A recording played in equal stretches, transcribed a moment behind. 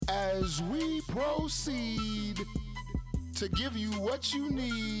As we proceed to give you what you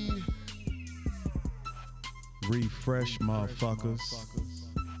need. Refresh, motherfuckers.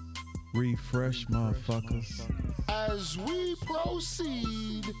 Refresh, motherfuckers. As we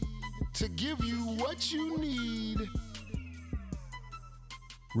proceed to give you what you need.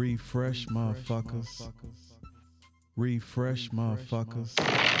 Refresh, motherfuckers. Refresh, motherfuckers.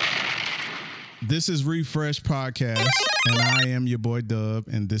 This is Refresh Podcast, and I am your boy Dub,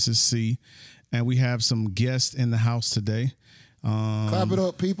 and this is C, and we have some guests in the house today. Clap it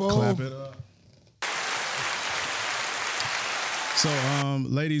up, people. Clap it up. So,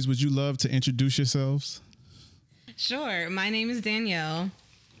 ladies, would you love to introduce yourselves? Sure. My name is Danielle.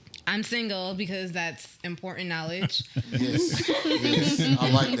 I'm single because that's important knowledge. Yes.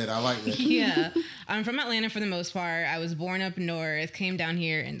 I like that. Yeah. I'm from Atlanta for the most part. I was born up north, came down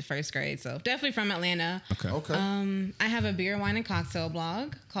here in the first grade, so definitely from Atlanta. Okay. I have a beer, wine, and cocktail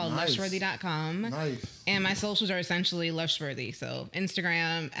blog called lushworthy.com. Nice. And my socials are essentially Lushworthy. So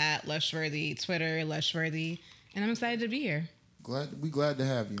Instagram at Lushworthy, Twitter, Lushworthy. And I'm excited to be here. Glad to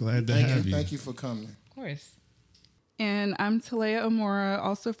have you. Thank you for coming. Of course. And I'm Talea Amora,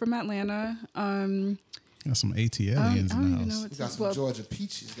 also from Atlanta. Got some ATLians in the house. We got some Georgia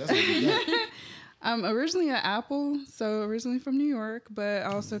peaches. That's what we got. I'm originally an Apple, so originally from New York, but I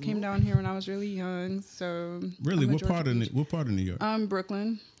also came down here when I was really young. So really, what part of New York?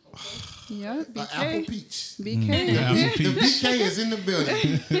 Brooklyn. Yeah, BK. Apple peach. BK. The BK is in the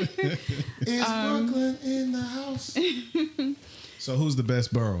building. Is Brooklyn in the house? So who's the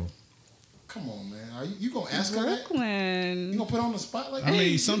best borough? Come on, man. Are you gonna ask her that? Brooklyn. You gonna put her on the spot like that? I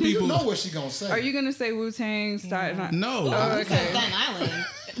mean, some people You know what she gonna say. Are you gonna say Wu-Tang? No. Oh, okay. Staten Island.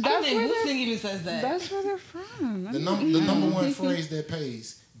 I don't think Wu-Tang even says that. That's where they're from. The number one phrase that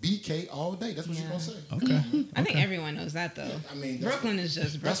pays, BK all day. That's what she's gonna say. Okay. I think everyone knows that, though. I mean, Brooklyn is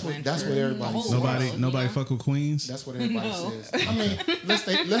just Brooklyn. That's what everybody says. Nobody fuck with Queens. That's what everybody says. I mean,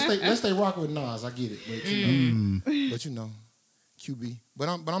 let's stay rock with Nas. I get it, but you know, QB. But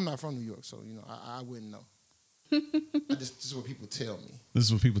I'm not from New York, so you know I wouldn't know. This is what people tell me. This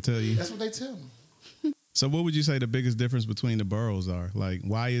is what people tell you. That's what they tell me. So what would you say the biggest difference between the boroughs are? Like,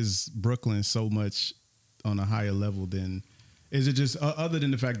 why is Brooklyn so much on a higher level than? Is it just other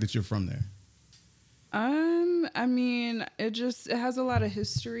than the fact that you're from there? I mean, it has a lot of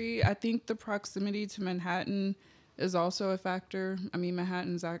history. I think the proximity to Manhattan is also a factor. I mean,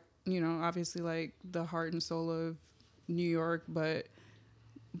 Manhattan's, obviously like the heart and soul of New York, but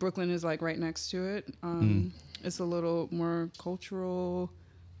Brooklyn is like right next to it. It's a little more cultural.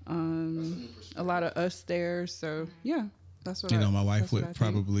 A lot of us there. So yeah. That's what my wife would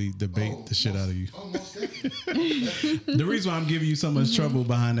probably debate the shit out of you. Most definitely. The reason why I'm giving you so much trouble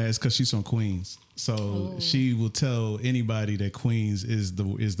behind that is because she's from Queens. So she will tell anybody that Queens is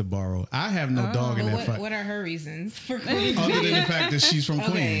the borough. I have no dog in that fight. What are her reasons for Queens? Other than the fact that she's from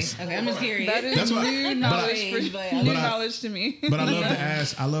Queens. Okay, I'm just curious. That is new knowledge to me. But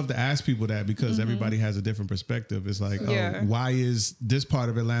I love to ask people that because everybody has a different perspective. It's like, why is this part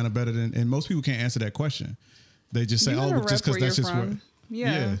of Atlanta better than? And most people can't answer that question. They just say, just because that's just where.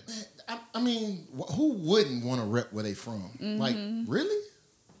 Yeah. I mean, who wouldn't want to rep where they from? Like, really?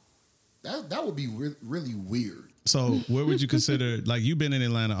 That would be really weird. So, where would you consider? Like, you've been in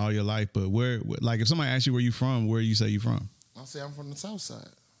Atlanta all your life, but like, if somebody asks you where you from, where you say you from? I'll say I'm from the South Side.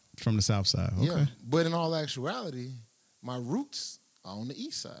 From the South Side, okay. Yeah, but in all actuality, my roots are on the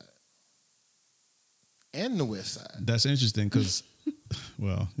East Side and the West Side. That's interesting because,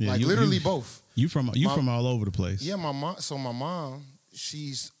 well, yeah, like literally both. You from all over the place. Yeah, my mom,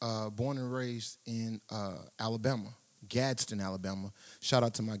 she's born and raised in Alabama, Gadsden, Alabama. Shout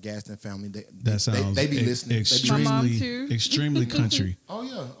out to my Gadsden family. They be listening. Extremely country.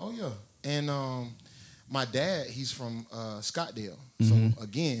 Oh yeah. And my dad, he's from Scottsdale. So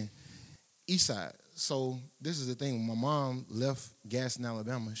again, East Side. So this is the thing. When my mom left Gadsden,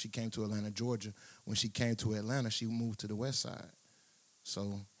 Alabama, she came to Atlanta, Georgia. When she came to Atlanta, she moved to the West Side.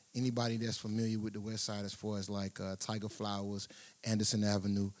 So anybody that's familiar with the West Side as far as like Tiger Flowers, Anderson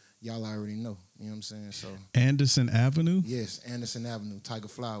Avenue, y'all already know. You know what I'm saying? So Anderson Avenue? Yes, Anderson Avenue, Tiger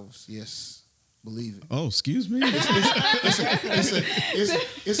Flowers. Yes, believe it. Oh, excuse me? It's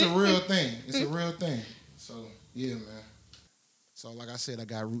a real thing. It's a real thing. So, yeah, man. So, like I said, I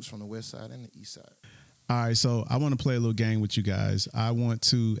got roots from the West Side and the East Side. All right, so I want to play a little game with you guys. I want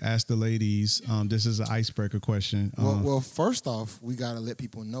to ask the ladies, this is an icebreaker question. Well, first off, we got to let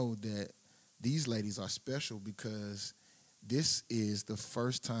people know that these ladies are special because this is the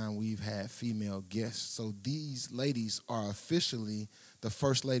first time we've had female guests. So these ladies are officially the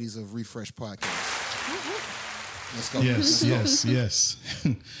first ladies of Refresh Podcast. Let's go. Yes.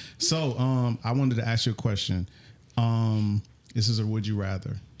 So, I wanted to ask you a question. This is a would you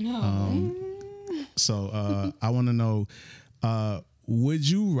rather. No. So, I want to know, would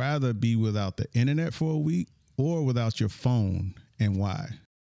you rather be without the internet for a week or without your phone, and why?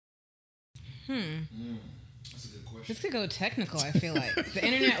 That's a good question. This could go technical, I feel like. The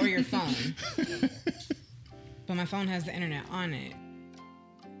internet or your phone. But my phone has the internet on it.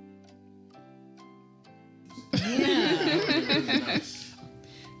 Yeah.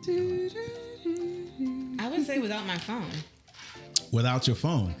 I would say without my phone. Without your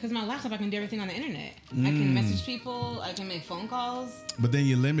phone? Because my laptop, I can do everything on the internet. I can message people. I can make phone calls. But then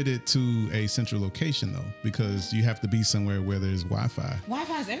you're limited to a central location, though, because you have to be somewhere where there's Wi-Fi.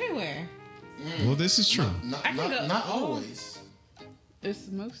 Wi-Fi is everywhere. Well, this is true. Not always. It's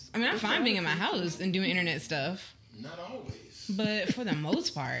most. I mean, I'm fine being in my house and doing internet stuff. Not always. But for the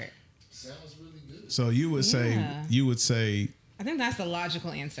most part. Sounds really good. So you would say, I think that's the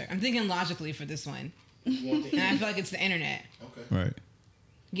logical answer. I'm thinking logically for this one. And I feel like it's the internet. Okay. Right.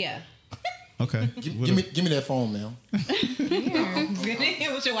 Yeah. Okay. Give me that phone, man.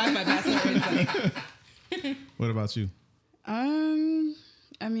 What's your Wi-Fi password? What about you?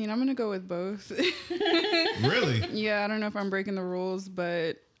 I mean, I'm gonna go with both. Really? Yeah, I don't know if I'm breaking the rules,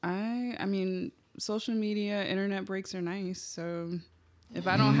 but I mean, social media, internet breaks are nice. So if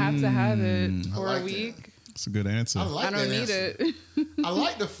I don't have to have it for a week, that's a good answer. I don't need it. I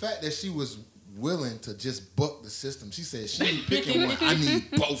like the fact that she was willing to just buck the system. She said she ain't picking one. I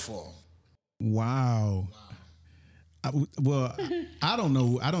need both of them. Wow. I don't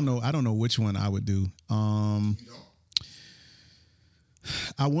know. I don't know which one I would do. You don't?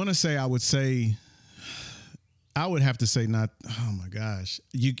 I want to say I would have to say not. Oh my gosh,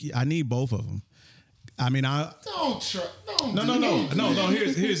 I need both of them. I mean, don't try. No.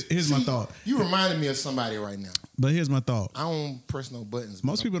 Here's my thought. You reminded me of somebody right now. But here's my thought. I don't press no buttons.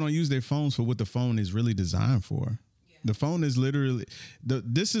 Most people don't use their phones for what the phone is really designed for. Yeah. The phone is literally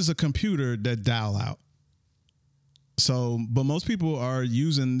this is a computer that dial out. So, but most people are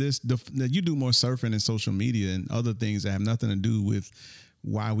using this. You do more surfing and social media and other things that have nothing to do with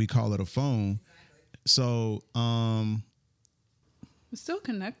why we call it a phone. Exactly. So, it's still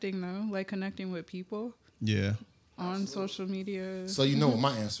connecting though, like connecting with people. Yeah. On social media. So you know what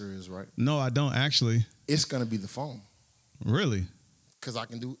my answer is, right? No, I don't actually. It's gonna be the phone. Really? Because I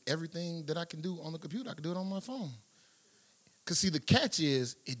can do everything that I can do on the computer. I can do it on my phone. Because see, the catch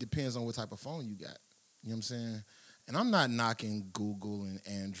is it depends on what type of phone you got. You know what I'm saying? And I'm not knocking Google and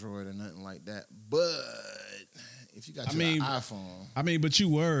Android or nothing like that. But if you got your iPhone. I mean, but you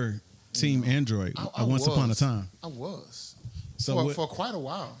were Team Android once upon a time. I was. So for quite a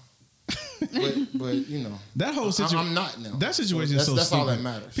while. but you know. That whole situation. I'm not now. That situation is so that's stupid. all that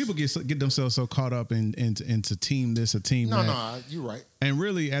matters. People get themselves so caught up into team this or team that. No, you're right. And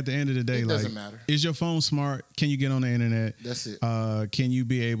really, at the end of the day, it doesn't matter. Is your phone smart? Can you get on the internet? That's it. Can you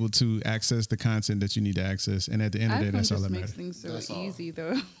be able to access the content that you need to access? And at the end of the day, that's all that matters. Makes things so easy,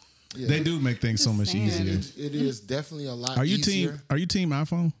 though. Yeah. They do make things so much easier. It is definitely a lot easier. Are you team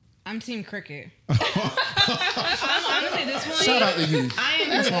iPhone? I'm Team Cricket. Honestly, this one. Shout out to you.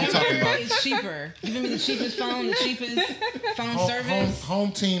 That's what I'm talking about. It's cheaper. Giving me the cheapest phone, the cheapest phone service.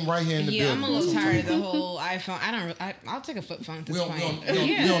 Home team right here in the building. I'm a little tired of the whole iPhone. I'll take a flip phone at this point.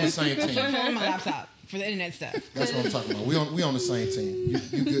 We on the same team. A flip phone and my laptop for the internet stuff. That's what I'm talking about. We on the same team.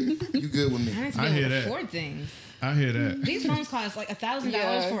 You good with me? I hear that. Afford things. I hear that. These phones cost like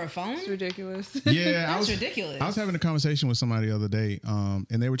 $1,000 for a phone. It's ridiculous. Yeah, that's ridiculous. I was having a conversation with somebody the other day,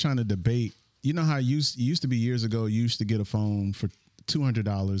 and they were trying to debate. You know how it used to be years ago. You used to get a phone for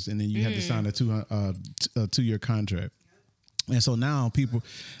 $200, and then you had to sign a 2-year contract. And so now people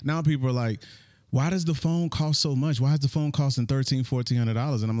are like, why does the phone cost so much? Why is the phone costing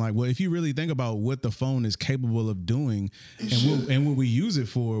 $1,400? And I'm like, well, if you really think about what the phone is capable of doing and what we use it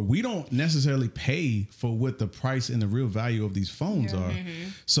for, we don't necessarily pay for what the price and the real value of these phones are.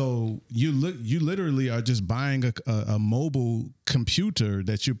 Mm-hmm. So you literally are just buying a mobile computer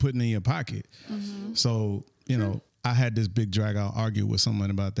that you're putting in your pocket. Mm-hmm. So, you know, I had this big drag out argue with someone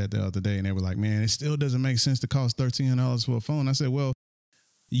about that the other day, and they were like, man, it still doesn't make sense to cost $1,300 for a phone. I said, well,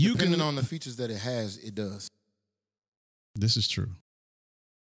 depending on the features that it has, it does. This is true.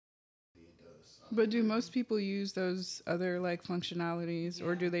 But do most people use those other like functionalities,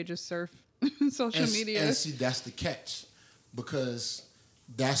 or do they just surf social media? And see, that's the catch, because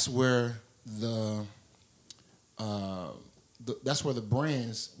that's where the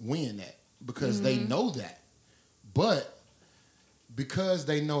brands win at, because they know that. But because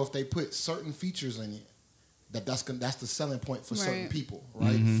they know if they put certain features in it, that's the selling point for certain Right. people,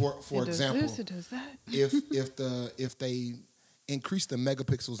 right? For It does example, this, it does that. if they increase the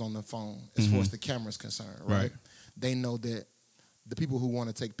megapixels on the phone as far as the camera is concerned, right? They know that the people who want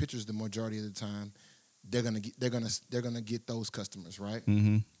to take pictures the majority of the time, they're gonna get those customers, right?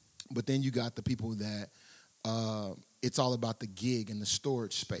 But then you got the people that it's all about the gig and the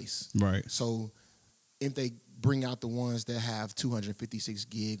storage space, Right. So if they bring out the ones that have 256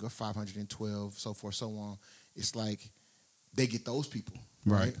 gig or 512, so forth, so on, it's like they get those people,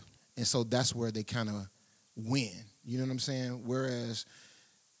 right? And so that's where they kind of win. You know what I'm saying? Whereas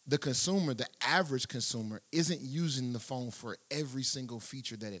the consumer, the average consumer, isn't using the phone for every single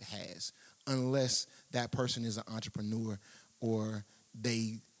feature that it has, unless that person is an entrepreneur or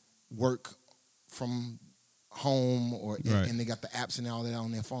they work from home or and they got the apps and all that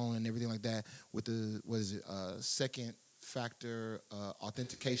on their phone and everything like that with the second factor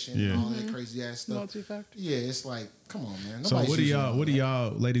authentication and all that crazy ass stuff. Multi-factor. Yeah, it's like, come on, man. So what do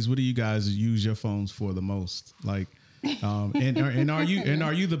y'all ladies, what do you guys use your phones for the most? Like and are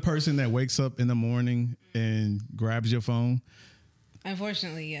you the person that wakes up in the morning and grabs your phone?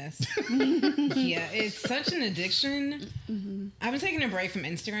 Unfortunately, yes. Yeah, it's such an addiction. I've been taking a break from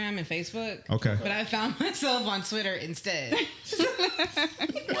Instagram and Facebook. Okay. But I found myself on Twitter instead.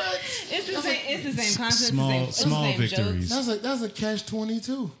 What? It's the same concept. Small it's the same victories. jokes. That's a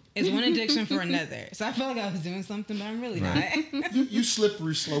catch-22. It's one addiction for another. So I felt like I was doing something, but I'm really not. You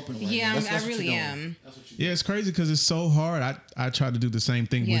slippery sloping. Right Yeah, now. That's I what really you're doing. am. That's what you're Yeah, it's crazy because it's so hard. I try to do the same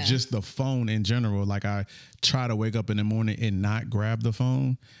thing with just the phone in general. Like I try to wake up in the morning and not grab the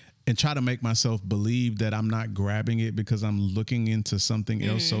phone and try to make myself believe that I'm not grabbing it because I'm looking into something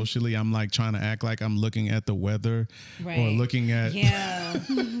else socially. I'm like trying to act like I'm looking at the weather or looking at. Yeah.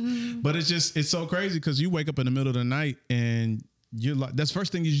 But it's so crazy because you wake up in the middle of the night and you're like, that's the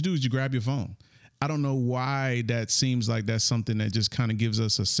first thing you should do is you grab your phone. I don't know why that seems like that's something that just kind of gives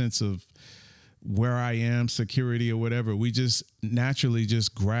us a sense of where I am, security or whatever. We just naturally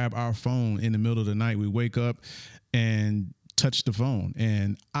just grab our phone in the middle of the night. We wake up and touch the phone.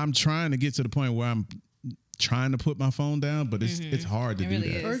 And I'm trying to get to the point where I'm trying to put my phone down, but it's hard to do really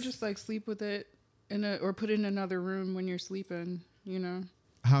that. is. Or just like sleep with it or put it in another room when you're sleeping, you know.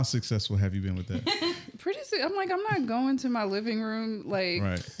 How successful have you been with that? I'm like, I'm not going to my living room. Like,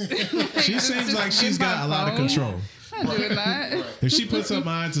 Right. She seems like she's got a lot of control. I'm not doing that. If she puts her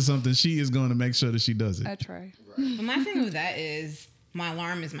mind to something, she is going to make sure that she does it. I try. But my thing with that is my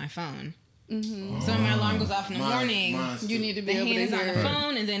alarm is my phone. So when my alarm goes off in the morning, You need to be the able hand to is on hear the it.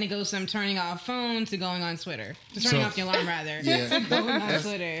 phone, and then it goes from turning off phone to going on Twitter. To turning So- off the alarm, rather. Yeah, To going on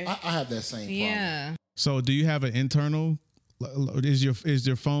Twitter. I have that same problem. Yeah. So do you have an internal? Is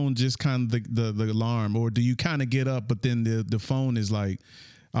your phone just kind of the alarm, or do you kind of get up, but then the phone is like,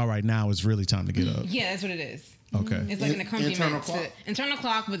 all right, now it's really time to get up? Yeah, that's what it is. Okay. It's like an accompaniment. Internal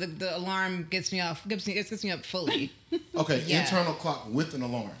clock? But the alarm gets me off. Gets me up fully. Okay, Yeah. internal clock with an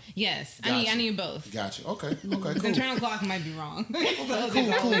alarm. Yes, Gotcha. I need both. Gotcha. Okay, The cool. internal clock might be wrong. So cool,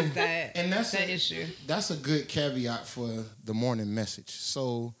 there's cool. always that And that's that issue. That's a good caveat for the morning message.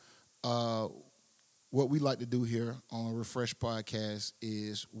 So, what we like to do here on Refresh Podcast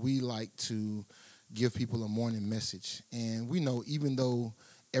is we like to give people a morning message. And we know even though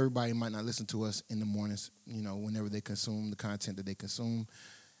everybody might not listen to us in the mornings, you know, whenever they consume the content that they consume,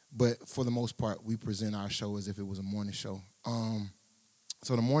 but for the most part, we present our show as if it was a morning show.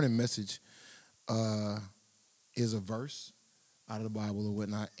 So the morning message is a verse out of the Bible or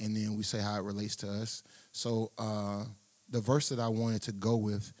whatnot, and then we say how it relates to us. So the verse that I wanted to go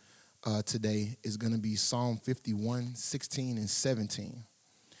with today is going to be Psalm 51, 16, and 17.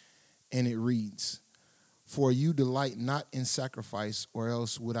 And it reads, "For you delight not in sacrifice, or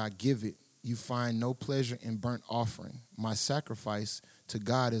else would I give it. You find no pleasure in burnt offering. My sacrifice to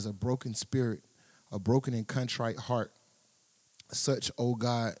God is a broken spirit, a broken and contrite heart. Such, O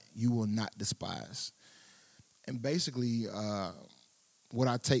God, you will not despise." And basically, what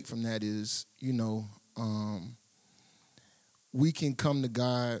I take from that is, you know, we can come to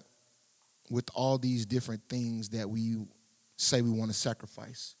God with all these different things that we say we want to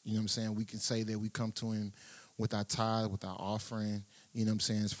sacrifice. You know what I'm saying? We can say that we come to him with our tithe, with our offering, you know what I'm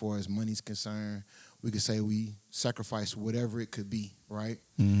saying, as far as money's concerned. We could say we sacrifice whatever it could be, right?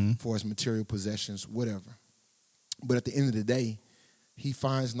 For his material possessions, whatever. But at the end of the day, he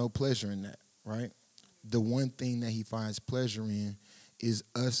finds no pleasure in that, right? The one thing that he finds pleasure in is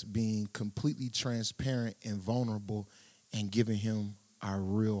us being completely transparent and vulnerable and giving him our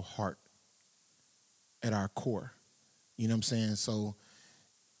real heart at our core. You know what I'm saying? So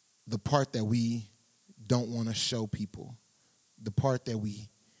the part that we don't want to show people, the part that we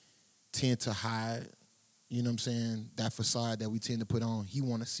tend to hide, you know what I'm saying, that facade that we tend to put on, he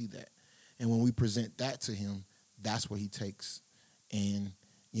want to see that. And when we present that to him, that's what he takes and,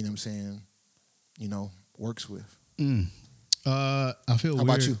 you know what I'm saying, you know, works with. I feel How weird.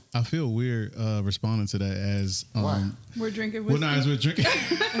 about you? I feel weird responding to that as Why? We're drinking well, whiskey. no, as we're drinking.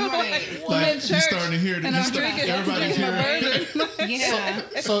 Right. Like, in you church, starting to hear it. and I'm drinking. Everybody's hearing. Yeah.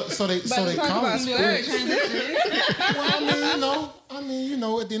 So they call it spirits. Transition. Well, I mean,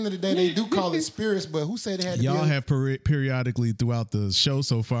 at the end of the day, they do call it spirits, but who said it had to Y'all be? have periodically throughout the show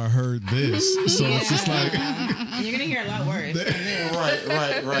so far heard this, so it's just like You're gonna hear a lot worse than this.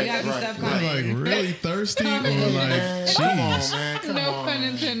 Right. You got some stuff coming. like really thirsty or like Man, come on, jeez. man. Come No on. pun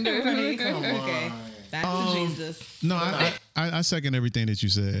intended. Okay. Back to Jesus. No, I second everything that you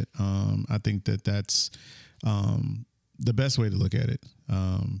said. I think that's the best way to look at it.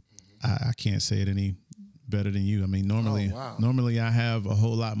 I can't say it any better than you. I mean, normally I have a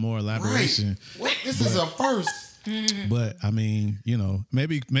whole lot more elaboration. Right. What? This is a first. But I mean,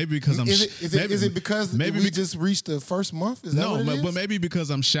 maybe because I'm Is it because we just reached the first month? Is that what it is? but maybe because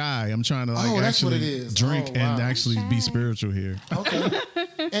I'm shy. I'm trying to like that's what it actually is. drink Oh, wow. and actually be spiritual here. Okay.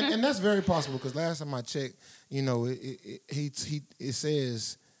 and that's very possible because last time I checked, it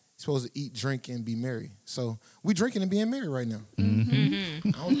says supposed to eat, drink, and be merry. So we drinking and being merry right now. Mm-hmm.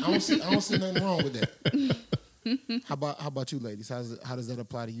 I don't see nothing wrong with that. How about you, ladies? How does that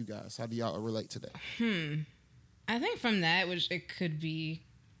apply to you guys? How do y'all relate to that? I think from that, which it could be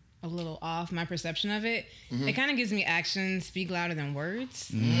a little off my perception of it, it kind of gives me actions speak louder than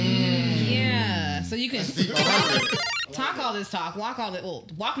words. Yeah. So you can talk all this talk, walk all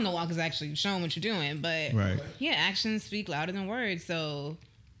the walking the walk is actually showing what you're doing, but Right. yeah, actions speak louder than words. So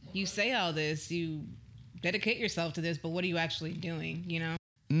you say all this, you dedicate yourself to this, but what are you actually doing? You know?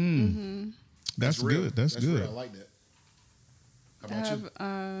 That's real. good. That's good. Real. I like that. How about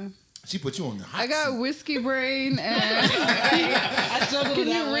you? She put you on the hot I got seat. whiskey brain, and I struggled can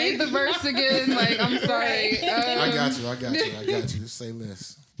with that you read one. the verse again? Like, I'm sorry. I got you. Say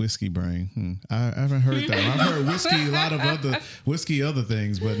less. Whiskey brain. I haven't heard that. I've heard whiskey, a lot of other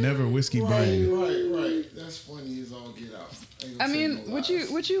things, but never whiskey brain. Right. That's funny as all get out. I mean, what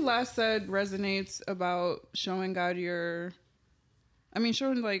you last said resonates about showing God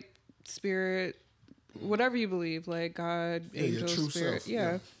showing like spirit, whatever you believe, like God, angel, your true spirit,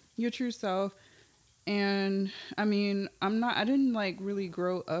 self, your true self. And I mean, I didn't like really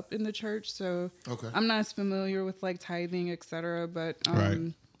grow up in the church, so I'm not as familiar with like tithing, etc. But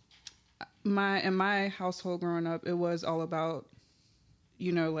Right. in my household growing up, it was all about,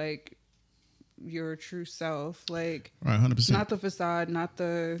 like your true self, like Right, 100%. not the facade, not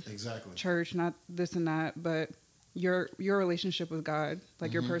the Exactly. church, not this and that, but your relationship with God,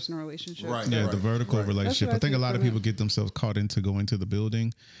 like your personal relationship. Right. Yeah, the vertical Right. relationship. That's I what think I a lot think of from people it. get themselves caught into going to the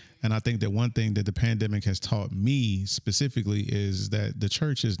building. And I think that one thing that the pandemic has taught me specifically is that the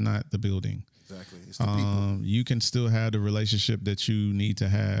church is not the building. Exactly. It's the people. You can still have the relationship that you need to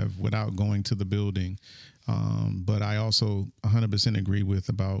have without going to the building. But I also 100% agree with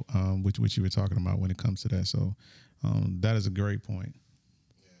about what you were talking about when it comes to that. So that is a great point.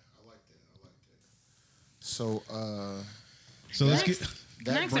 I like that. So So let's get.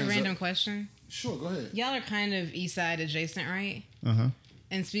 Can I ask a brings random up- question? Sure, go ahead. Y'all are kind of East Side adjacent, right?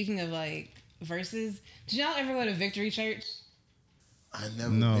 And speaking of like verses, did y'all ever go to Victory Church? I never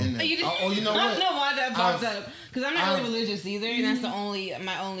No. been there. You You know I what? don't know why that popped I've- up because I'm not really religious either, and that's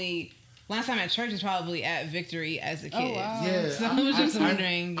my only last time at church was probably at Victory as a kid. Oh, wow. Yeah, So I was just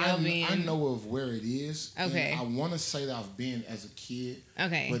wondering, y'all I being know of where it is. and Okay. I want to say that I've been as a kid.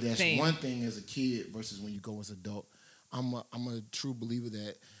 Okay, But that's same. one thing as a kid versus when you go as an adult. I'm a true believer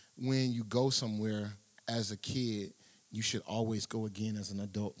that when you go somewhere as a kid, you should always go again as an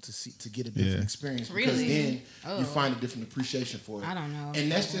adult to get a different Yeah. experience. Because Really? then Oh. you find a different appreciation for it. I don't know. And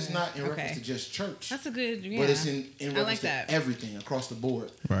that's just not in Okay. reference to just church. That's a good. Yeah. But it's in I reference like to that. everything across the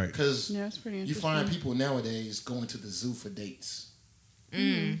board. Right. Because Yeah, it's pretty you interesting. find people nowadays going to the zoo for dates.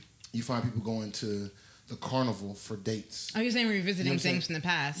 You find people going to the carnival for dates. Oh, you're saying revisiting You know what I'm things from the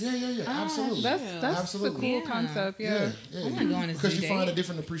past? Yeah, absolutely. That's Absolutely. the cool Yeah. concept. Yeah. yeah. I wanna go on a because zoo you find date. a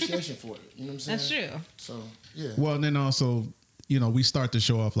different appreciation for it. You know what I'm saying? That's true. So yeah. Well, and then also, we start to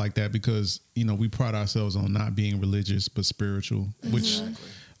show off like that because, we pride ourselves on not being religious but spiritual, which,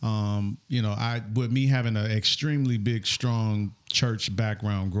 with me having an extremely big, strong church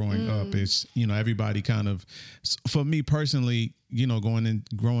background growing up, it's, everybody kind of, for me personally,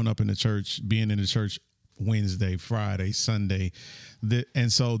 growing up in the church, being in the church Wednesday, Friday, Sunday.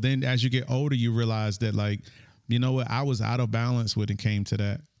 And so then as you get older, you realize that like, you know what, I was out of balance when it came to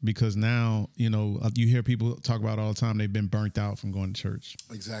that because now, you hear people talk about all the time, they've been burnt out from going to church.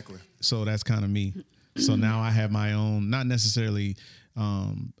 Exactly. So that's kind of me. So now I have my own, not necessarily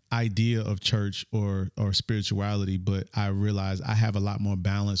idea of church or spirituality, but I realize I have a lot more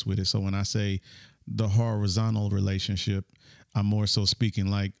balance with it. So when I say the horizontal relationship, I'm more so speaking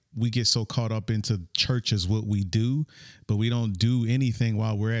like we get so caught up into church as what we do, but we don't do anything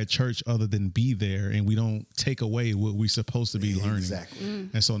while we're at church other than be there, and we don't take away what we're supposed to be learning. Exactly.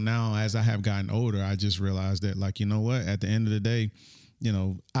 And so now as I have gotten older, I just realized that, like, you know what, at the end of the day, you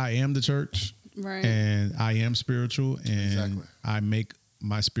know, I am the church, Right. and I am spiritual, and Exactly. I make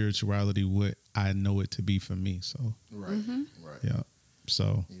my spirituality what I know it to be for me. So, Right. Right. yeah.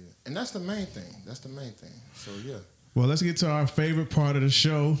 So, Yeah. And that's the main thing. So yeah. well, let's get to our favorite part of the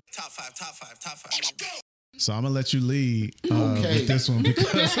show. Top five. So I'm gonna let you lead Okay. with this one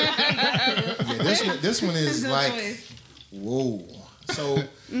because Yeah, this one is No like, choice. whoa. So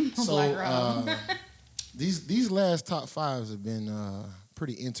Black Rob. these last top fives have been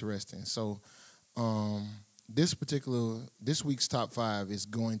pretty interesting. So this week's top five is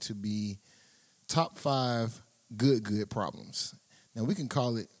going to be top 5 good problems. Now we can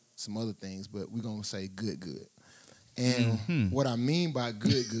call it some other things, but we're gonna say good. And what I mean by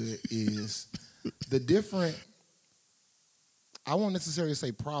good is the different, I won't necessarily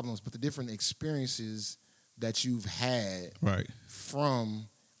say problems, but the different experiences that you've had right. from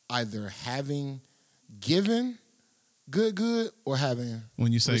either having given good or having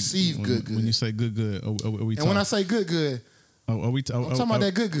When you say received good. when you say good, are we And when I say good, are we I'm talking about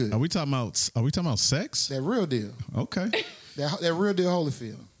that good. Are we talking about sex? That real deal. Okay. That real deal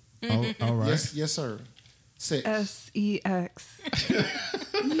Holyfield. Oh, all right. Yes, sir. Sex. SEX.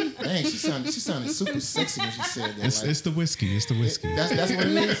 Dang, she sounded super sexy when she said that. It's the whiskey. It's the whiskey. That's what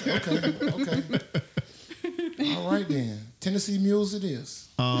it is? Okay. All right then. Tennessee Mules it is.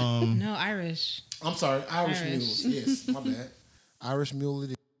 No, Irish. I'm sorry, Irish Irish. Mules. Yes, my bad. Irish Mule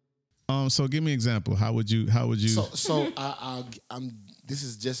it is. So give me an example. How would you? So I'm. This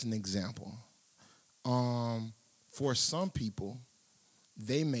is just an example. For some people,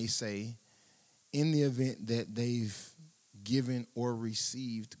 they may say, in the event that they've given or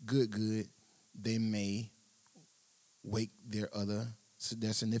received good, they may wake their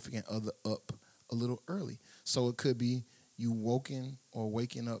significant other up a little early. So it could be you waking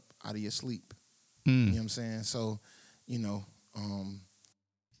up out of your sleep. You know what I'm saying? So,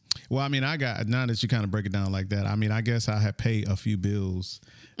 Well, I mean, now that you kind of break it down like that, I mean, I guess I had paid a few bills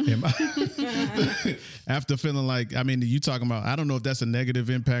after feeling like, I mean, you talking about, I don't know if that's a negative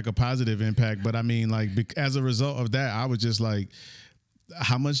impact or positive impact, but I mean, like, as a result of that, I was just like,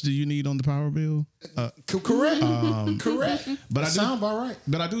 how much do you need on the power bill? Correct. Correct. But that sound about right.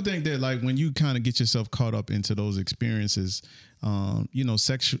 But I do think that, like, when you kind of get yourself caught up into those experiences,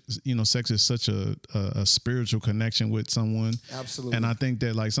 sex is such a spiritual connection with someone. Absolutely. And I think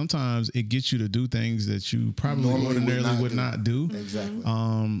that, like, sometimes it gets you to do things that you probably ordinarily would not do. Exactly.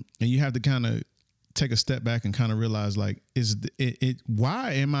 And you have to kind of take a step back and kind of realize, like,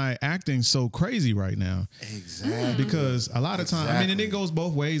 why am I acting so crazy right now? Exactly. Because a lot of times, I mean, and it goes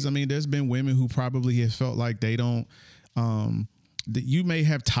both ways. I mean, there's been women who probably have felt like they don't, that you may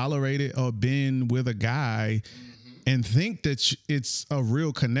have tolerated or been with a guy and think that it's a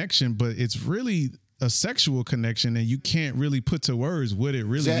real connection, but it's really a sexual connection, and you can't really put to words what it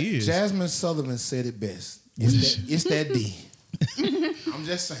really is. Jasmine Sullivan said it best. It's that D. I'm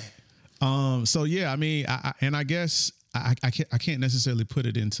just saying. So yeah, I mean, I guess I can't necessarily put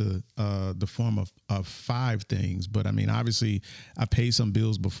it into the form of 5 things, but I mean, obviously, I paid some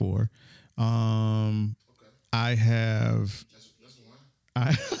bills before. I have.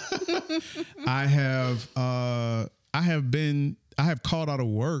 I have called out of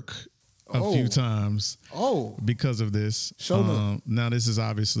work a few times. Because of this. Now this is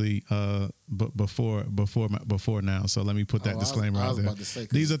obviously before now. So let me put that disclaimer out there.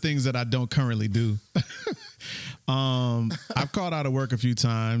 These are things that I don't currently do. I've called out of work a few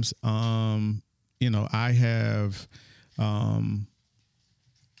times. I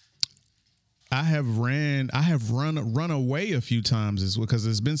have run away a few times as well, because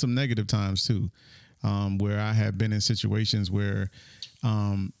there's been some negative times too, where I have been in situations where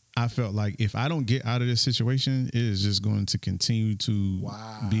I felt like if I don't get out of this situation, it is just going to continue to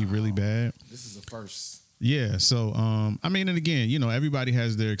be really bad. This is a first. Yeah. So, I mean, and again, everybody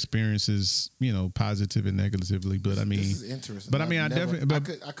has their experiences, positive and negatively, but I mean, this is interesting. But I mean, I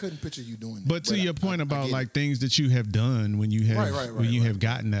couldn't picture you doing that. But to your point about like things that you have done when you have, have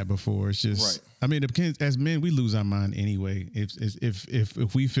gotten that before, it's just, I mean, as men, we lose our mind anyway.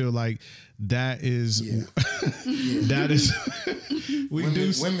 If we feel like that is, that is,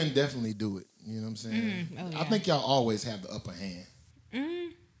 women definitely do it. You know what I'm saying? I think y'all always have the upper hand.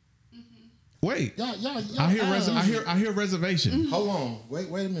 Wait. Y'all. I hear reservation. Hold on. Wait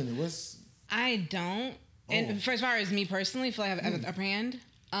a minute. I don't. And for as far as me personally, feel like I have an upper hand.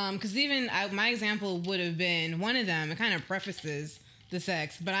 Because my example would have been one of them. It kind of prefaces the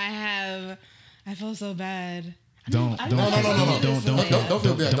sex, but I feel so bad. No. Don't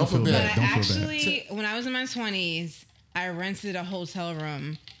feel bad. Don't feel bad. But actually, when I was in my 20s, I rented a hotel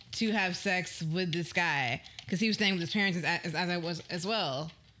room to have sex with this guy because he was staying with his parents as I was as well.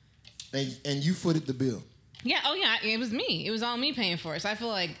 And you footed the bill. Yeah. Oh yeah. It was me. It was all me paying for it. So I feel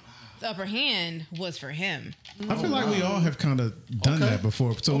like the upper hand was for him. I feel like we all have kind of done that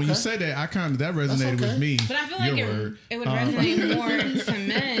before. So when you say that, that resonated with me. But I feel like it would resonate more to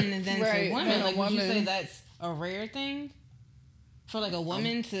men than to women. Like, would you say that's a rare thing for like a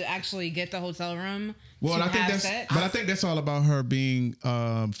woman to actually get the hotel room? Well, I think that's all about her being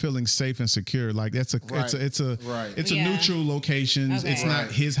feeling safe and secure. Like it's a neutral location. Okay. It's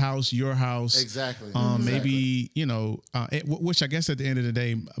not his house, your house. Exactly. Maybe which I guess at the end of the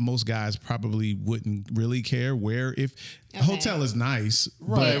day, most guys probably wouldn't really care where if hotel is nice.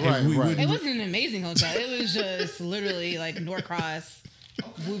 Right. It wasn't an amazing hotel. It was just literally like Norcross.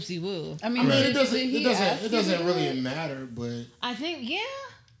 Whoopsie woo. I mean, it doesn't really matter, but I think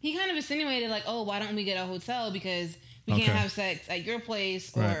he kind of insinuated like, oh, why don't we get a hotel because we can't have sex at your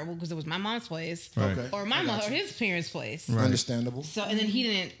place or because it was my mom's place or my mom or his parents' place. Right. Understandable. So and then he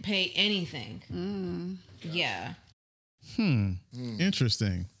didn't pay anything. Yeah.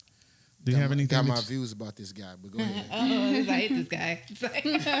 Interesting. Do you have anything? Got my views about this guy, but go ahead. I hate this guy.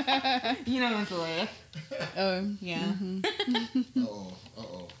 You know what I'm saying? Yeah.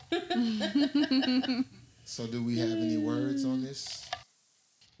 So do we have any words on this?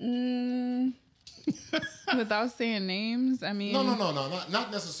 Without saying names, I mean... No.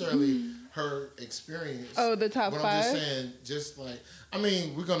 Not necessarily her experience. Oh, the top 5? I'm just saying, just like... I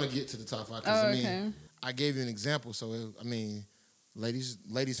mean, we're going to get to the top 5. Because, I gave you an example. So,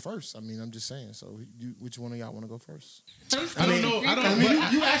 ladies first. I mean, I'm just saying. So, which one of y'all want to go first? I don't know.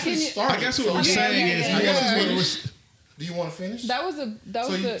 You actually started. I guess what we're saying is... Do you want to finish? That wasn't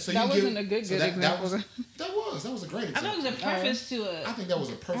a good example. That was a great example. I thought it was a preface to it. I think that was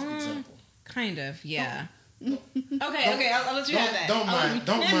a perfect example. Kind of, yeah. Okay, I'll let you have that. Don't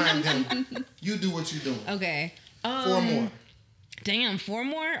mind them. You do what you're doing. Okay. 4 more. Damn, 4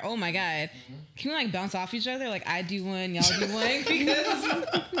 more? Oh my God. Can we like bounce off each other? Like I do one, y'all do one? Because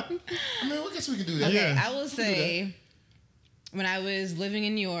I mean, I guess we can do that. Okay, yeah. I will say when I was living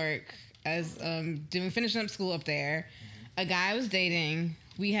in New York as finishing up school up there, a guy I was dating,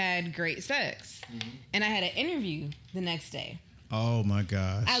 we had great sex. And I had an interview the next day. Oh my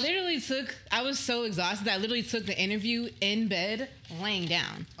gosh. I was so exhausted that I literally took the interview in bed, laying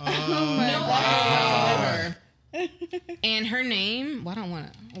down. Oh my God. And her name,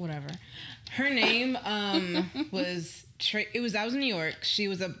 whatever. Her name was, I was in New York. She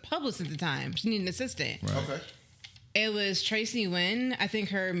was a publicist at the time. She needed an assistant. Right. Okay. It was Tracy Wynn. I think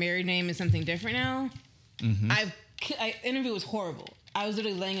her married name is something different now. Interview was horrible. I was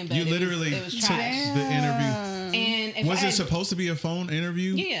literally laying in bed. You literally it was took trash. the interview. And was it supposed to be a phone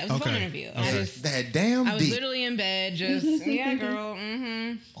interview? Yeah, it was a phone interview. Okay. I was literally in bed, just girl.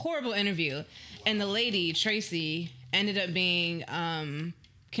 Horrible interview. And the lady, Tracy, ended up being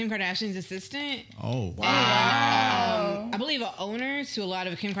Kim Kardashian's assistant. Oh, wow. And, I believe an owner to a lot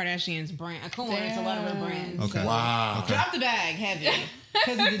of Kim Kardashian's brand, a co-owner to a lot of her brands. Okay. So wow. Drop the bag heavy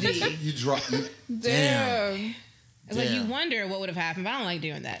because of the D. You dropped it. Damn. It's like you wonder what would have happened, but I don't like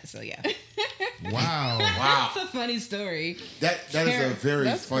doing that, so yeah. Wow. It's a funny story. That is a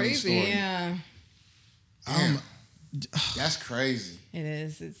very funny crazy. story. Yeah. That's crazy. It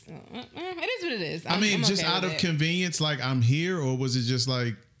is. It is what it is. I'm just okay out of convenience, like I'm here, or was it just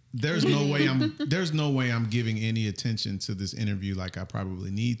like there's no way I'm giving any attention to this interview like I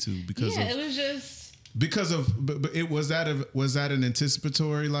probably need to because it was just because of but it was that an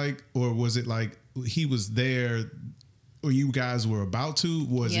anticipatory like, or was it like he was there or you guys were about to?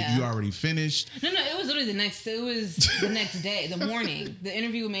 Was it you already finished? No, it was literally the next day, the morning. The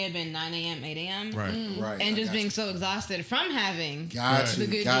interview may have been 9 a.m., 8 a.m. Right. And just being so exhausted from having the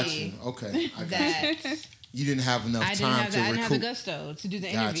good D. Okay. I got you. You didn't have enough time to recoup. I didn't have the gusto to do the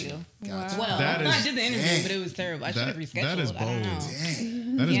interview. Gotcha. Well, I did the interview, but it was terrible. I should have rescheduled. That is bold. I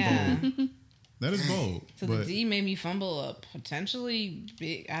don't know. That is bold. That is bold. So the D made me fumble up potentially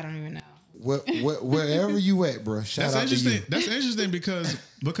big. I don't even know. Wherever you at, bro. Shout out to you. That's interesting because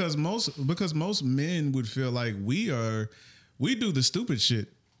most men would feel like we do the stupid shit.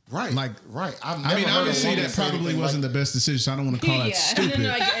 Right. Like right. Obviously that probably wasn't the best decision, so I don't want to call that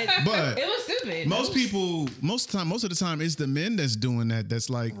stupid. But it was stupid. did. Most of the time, it's the men that's doing that. That's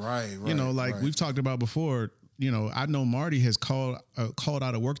like, right. We've talked about before. I know Marty has called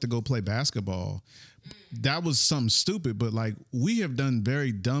out of work to go play basketball. That was something stupid, but like we have done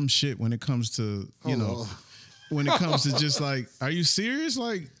very dumb shit when it comes to when it comes to just like, are you serious?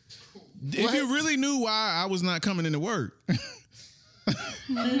 Like, if you really knew why I was not coming into work.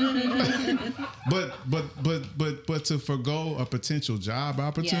 but to forgo a potential job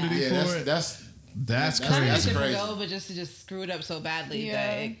opportunity for it. That's crazy. That's crazy. But just to screw it up so badly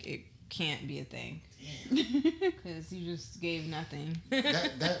that it can't be a thing. Because you just gave nothing.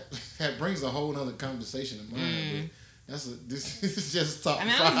 that brings a whole other conversation in mind. But this is just top 5. I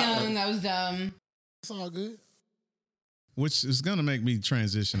was young. I was dumb. It's all good. Which is going to make me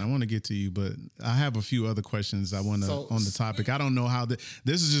transition. I want to get to you, but I have a few other questions I want to on the topic. I don't know how this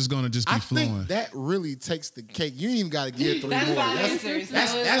is just going to just be flowing. I think that really takes the cake. You ain't even got to give 3 that's more. 5 answers.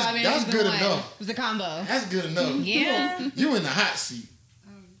 That's good enough. It was a combo. That's good enough. Yeah. You in the hot seat.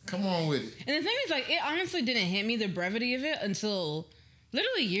 Come on with it. And the thing is, like, it honestly didn't hit me, the brevity of it, until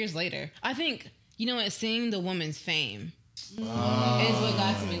literally years later. I think, seeing the woman's fame is what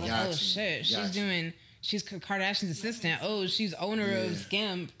got to me. Like, oh, shit, she's Kardashian's assistant. Oh, she's owner of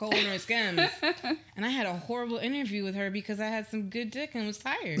co-owner of Skims. And I had a horrible interview with her because I had some good dick and was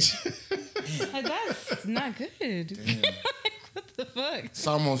tired. Like, that's not good. Like, what the fuck? It's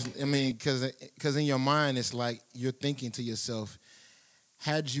almost, because in your mind, it's like you're thinking to yourself,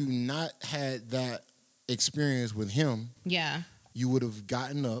 had you not had that experience with him, you would have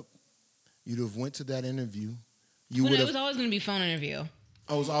gotten up, you'd have went to that interview. It was always going to be a phone interview.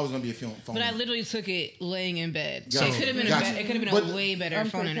 Oh, it was always going to be a phone. But I literally took it laying in bed. So it could have been it could have been a way better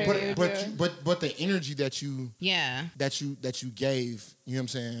phone interview. But the energy that you gave, you know what I'm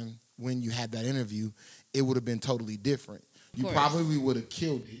saying, when you had that interview, it would have been totally different. You probably would have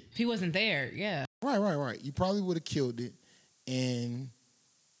killed it. If he wasn't there, yeah. Right. You probably would have killed it and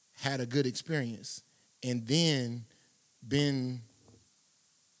had a good experience, and then been,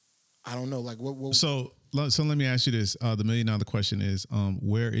 I don't know, like what. So let me ask you this: the $1 million question is,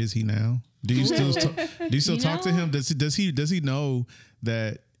 where is he now? Do you still talk to him? Does he know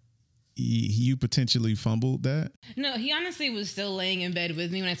that you potentially fumbled that? No, he honestly was still laying in bed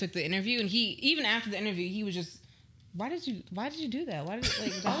with me when I took the interview, and he even after the interview, he was just. Why did you do that? Why did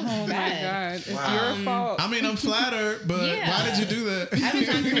that was oh bad. My God. It's your fault. I mean, I'm flattered, but why did you do that? I haven't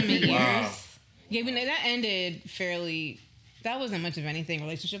talked to him in years. Yeah, that ended fairly. That wasn't much of anything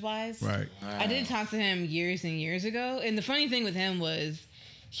relationship-wise. Right. I did talk to him years and years ago, and the funny thing with him was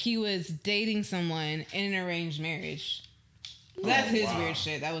he was dating someone in an arranged marriage. That's his weird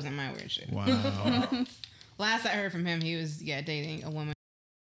shit. That wasn't my weird shit. Wow. Last I heard from him, he was dating a woman.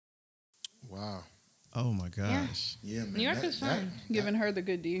 Wow. Oh my gosh. Yeah, man. New York is fun. Giving her the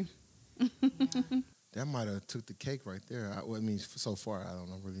good D. That might have took the cake right there. So far, I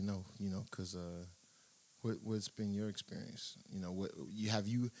don't really know, because what's been your experience? What have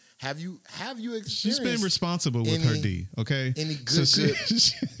you experienced? She's been responsible with her D, okay? Any good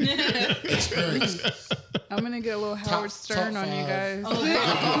experience? I'm gonna get a little Howard Stern on you guys.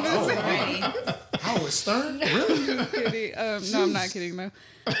 Howard Stern? Really? Kidding. No, I'm not kidding though.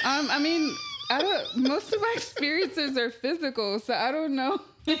 Most of my experiences are physical, so I don't know.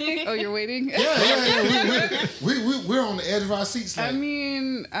 Oh, you're waiting? Yeah. We're on the edge of our seats. Like, I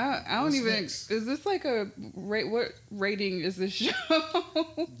don't even. Next? Is this like a rate? What rating is this show?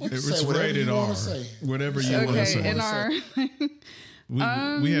 It's rated R. Whatever you want to say. In our. We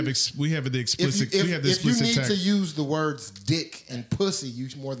have the explicit. If we have the you explicit need text. to use the words dick and pussy, you're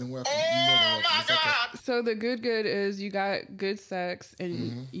more than welcome. Oh my God! So the good is you got good sex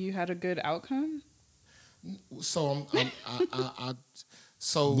and you had a good outcome. So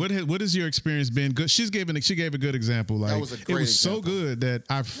So what has your experience been? Good. She gave a good example. Like, that was a great it was example. So good that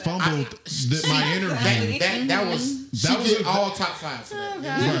I fumbled my interview. That was get all top 5 for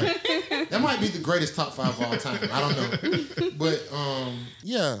that. Right. That might be the greatest top 5 of all time. I don't know, but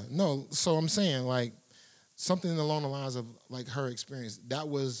So I'm saying like something along the lines of like her experience.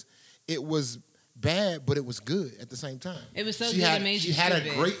 It was bad, but it was good at the same time. It was so good. It made you She had a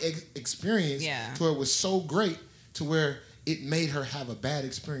stupid. great experience. Yeah. To where it was so great to where it made her have a bad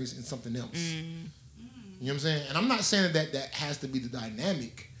experience in something else. You know what I'm saying? And I'm not saying that has to be the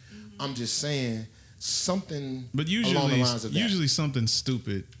dynamic. I'm just saying something along the lines of that. Usually something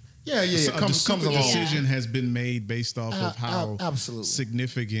stupid. Yeah. Comes along. Decision has been made based off of how absolutely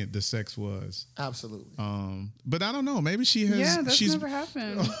significant the sex was. Absolutely. But I don't know. Maybe she has. Yeah, that's never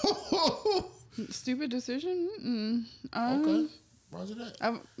happened. Stupid decision? Okay. Roger that.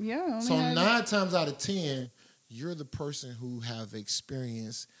 Only so 9 times out of 10, you're the person who have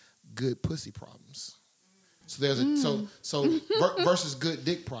experienced good pussy problems. So there's versus good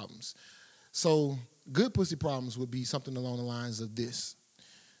dick problems. So good pussy problems would be something along the lines of this.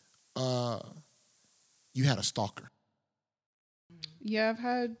 You had a stalker. Yeah, I've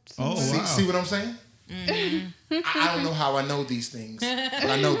had some. Oh, wow. See what I'm saying? Mm-hmm. I don't know how I know these things, but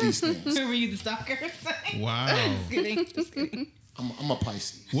I know these things. Were you the stalker? Wow. Just kidding. I'm a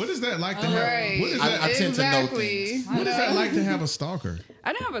Pisces. What is that like to have? Right. What is I that? tend to know things. What is that like to have a stalker?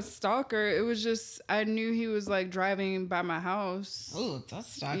 I didn't have a stalker. It was just I knew he was like driving by my house. Oh,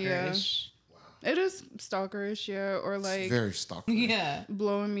 that's stalkerish. It is stalkerish, yeah, or like Very stalker. Yeah.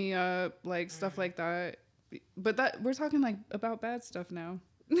 blowing me up, like stuff like that. But that we're talking like about bad stuff now.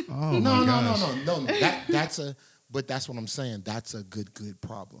 Oh No. That's what I'm saying. That's a good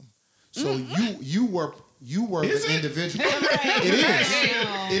problem. So you were Is the it? individual. Right.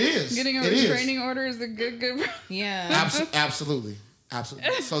 It is. Getting a It is. restraining order is a good. Yeah. Absolutely.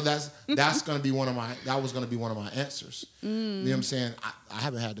 So that was going to be one of my answers. You know what I'm saying? I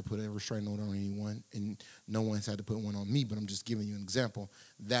haven't had to put a restraining order on anyone, and no one's had to put one on me. But I'm just giving you an example.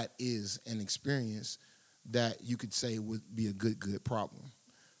 That is an experience that you could say would be a good problem.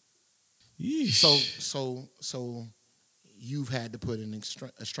 Yeesh. So you've had to put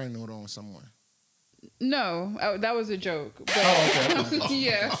a restraining order on someone. No, that was a joke. But Okay.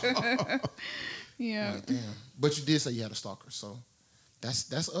 yeah, yeah. Like, damn. But you did say you had a stalker, so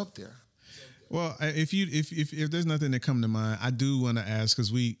that's up there. Well, if there's nothing that come to mind, I do want to ask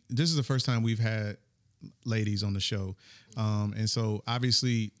because this is the first time we've had ladies on the show, and so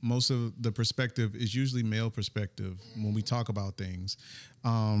obviously most of the perspective is usually male perspective when we talk about things.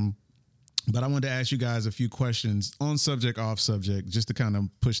 But I wanted to ask you guys a few questions on subject, off subject, just to kind of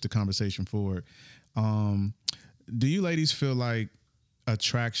push the conversation forward. Do you ladies feel like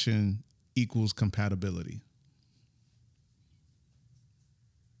attraction equals compatibility?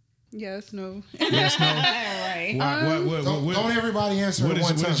 Yes, no. Yes, no. Right. Don't everybody answer at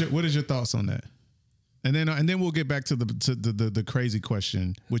one time. What is your thoughts on that? And then we'll get back to the crazy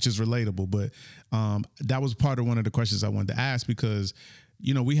question, which is relatable. But that was part of one of the questions I wanted to ask because,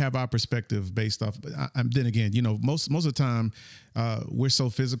 you know, we have our perspective based off. Then again, you know, most of the time we're so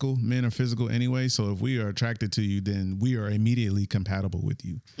physical. Men are physical anyway. So if we are attracted to you, then we are immediately compatible with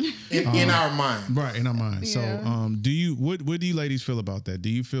you. In our mind. Right, in our mind. Yeah. So what do you ladies feel about that? Do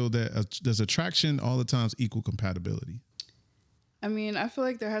you feel that does attraction all the times equal compatibility? I mean, I feel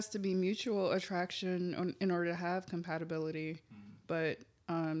like there has to be mutual attraction in order to have compatibility, but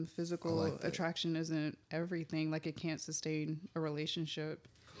physical attraction isn't everything. Like it can't sustain a relationship.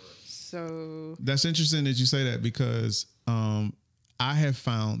 So that's interesting that you say that because I have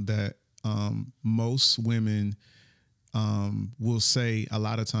found that most women will say a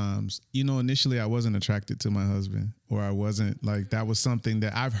lot of times, you know, initially I wasn't attracted to my husband, or I wasn't like, that was something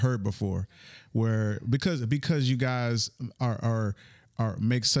that I've heard before, where because you guys are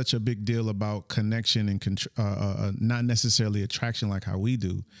make such a big deal about connection and not necessarily attraction like how we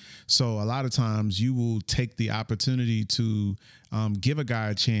do. So a lot of times you will take the opportunity to give a guy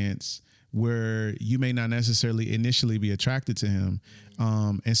a chance where you may not necessarily initially be attracted to him.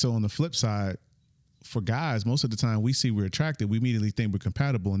 And so on the flip side, for guys, most of the time we see we're attracted, we immediately think we're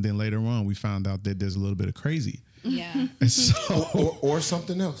compatible, and then later on we found out that there's a little bit of crazy. Yeah. And so, or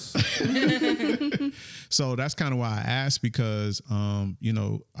something else. So that's kind of why I asked because,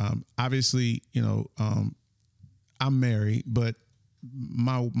 obviously, I'm married, but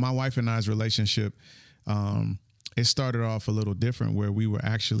my wife and I's relationship, it started off a little different where we were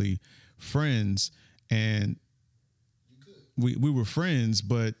actually friends, and we were friends,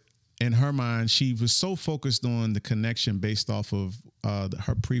 but in her mind, she was so focused on the connection based off of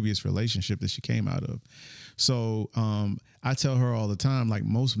her previous relationship that she came out of. So I tell her all the time, like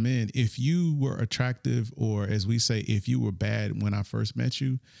most men, if you were attractive, or as we say, if you were bad when I first met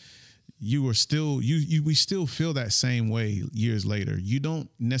you, you were still, we still feel that same way years later. You don't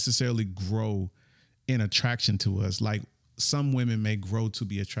necessarily grow in attraction to us like some women may grow to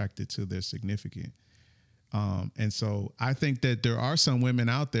be attracted to their significant. And so I think that there are some women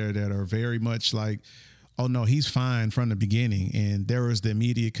out there that are very much like, oh no, he's fine from the beginning. And there is the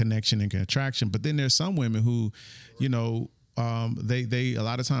immediate connection and attraction. But then there's some women who, they a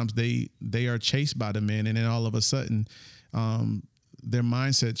lot of times they are chased by the men, and then all of a sudden, their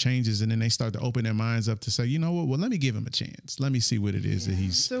mindset changes, and then they start to open their minds up to say, you know what, well, let me give him a chance. Let me see what it is that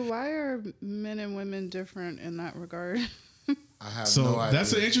he's. So why are men and women different in that regard? I have no idea.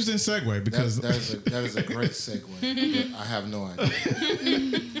 That's an interesting segue because that is a great segue. I have no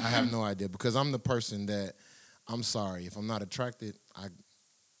idea. I have no idea because I'm the person that, I'm sorry, if I'm not attracted,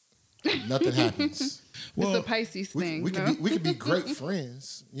 nothing happens. It's a Pisces thing. We could be great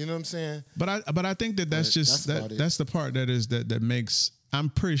friends. You know what I'm saying? But I think that's the part that makes. I'm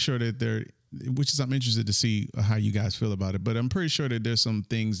pretty sure that there, which is I'm interested to see how you guys feel about it. But I'm pretty sure that there's some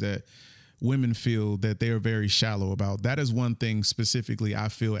things that women feel that they are very shallow about. That is one thing specifically I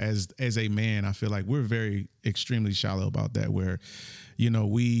feel as a man. I feel like we're very extremely shallow about that. Where,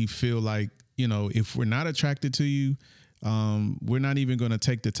 we feel like if we're not attracted to you, we're not even going to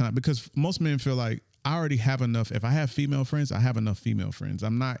take the time, because most men feel like I already have enough. If I have female friends, I have enough female friends.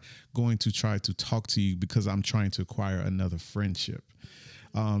 I'm not going to try to talk to you because I'm trying to acquire another friendship.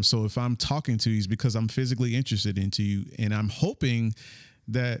 So if I'm talking to you, it's because I'm physically interested into you, and I'm hoping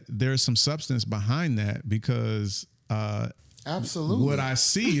that there's some substance behind that, because absolutely what I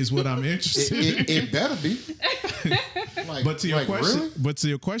see is what I'm interested in. It better be. But to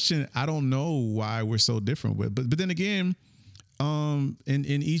your question, I don't know why we're so different with. But then again, in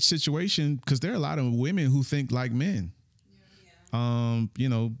each situation, because there are a lot of women who think like men.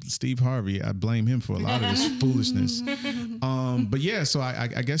 Steve Harvey, I blame him for a lot of this foolishness. But yeah, so I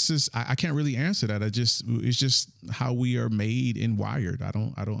guess I can't really answer that. It's just how we are made and wired. I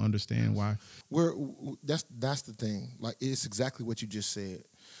don't understand why. That's the thing. Like, it's exactly what you just said.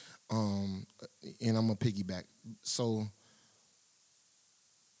 And I'm gonna piggyback. So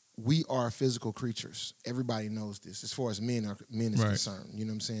we are physical creatures. Everybody knows this. As far as men is concerned, you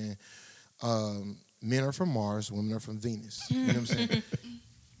know what I'm saying. Men are from Mars, women are from Venus. You know what I'm saying?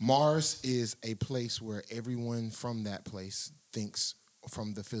 Mars is a place where everyone from that place thinks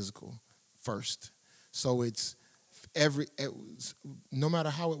from the physical first. So it's no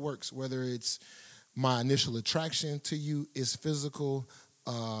matter how it works, whether it's my initial attraction to you is physical,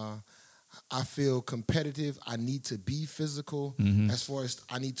 I feel competitive. I need to be physical. As far as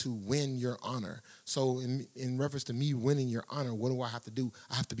I need to win your honor. So in reference to me winning your honor, what do I have to do?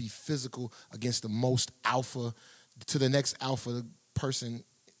 I have to be physical against the most alpha, to the next alpha person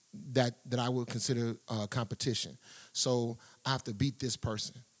that I would consider competition. So I have to beat this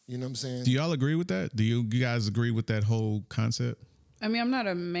person. You know what I'm saying? Do y'all agree with that? Do you guys agree with that whole concept? I mean, I'm not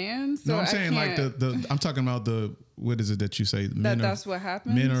a man, so I'm saying like I'm talking about what is it that you say? That's what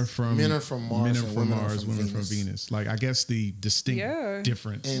happens. Men are from Mars, women are from Venus. Like, I guess the distinct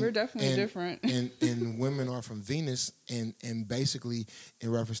difference. We're definitely different. And women are from Venus, and basically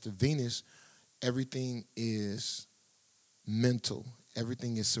in reference to Venus, everything is mental,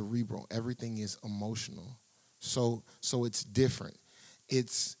 everything is cerebral, everything is emotional. So it's different.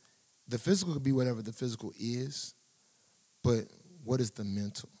 It's the physical could be whatever the physical is, but what is the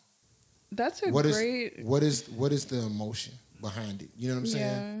mental? That's what is the emotion behind it? You know what I'm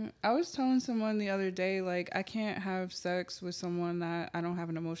saying? Yeah. I was telling someone the other day, like, I can't have sex with someone that I don't have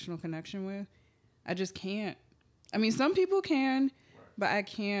an emotional connection with. I just can't. I mean, some people can, but I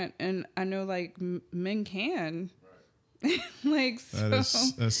can't. And I know, like, men can. Like, so.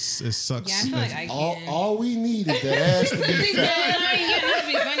 It sucks. Yeah, I feel like I can. All we need is that ass to be fat. Not to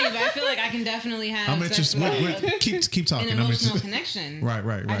be funny, but I feel like I can definitely have. I'm interested. Keep talking. An emotional connection.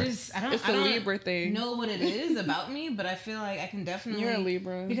 Right. It's a Libra thing. Know what it is about me, but I feel like I can definitely. You're a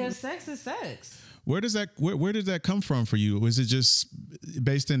Libra because sex is sex. Where does that come from for you? Was it just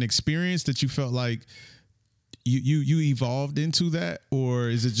based on experience that you felt like you evolved into that, or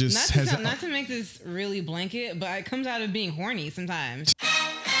is it just not to make this really blanket, but it comes out of being horny sometimes.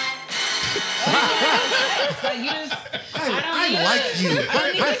 I like you.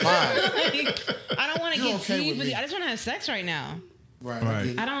 High five. I don't want to get deep with you. I just want to have sex right now.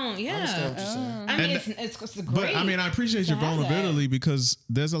 Right. I don't. Yeah. I understand what you're saying. I mean, it's great. But I mean, I appreciate your vulnerability, because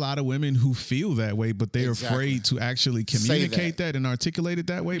there's a lot of women who feel that way, but they're afraid to actually communicate that and articulate it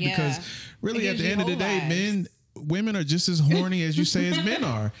that way. Yeah. Because really, at the end of the day, women are just as horny as you say as men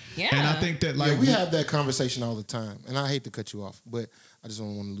are. Yeah. And I think that we have that conversation all the time. And I hate to cut you off, but I just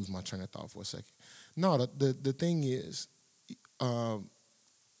don't want to lose my train of thought for a second. No, the thing is,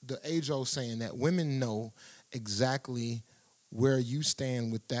 the age-old saying that women know exactly where you stand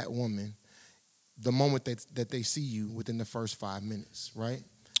with that woman the moment that they see you within the first 5 minutes, right?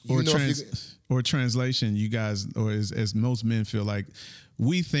 Or translation, you guys, or as most men feel like,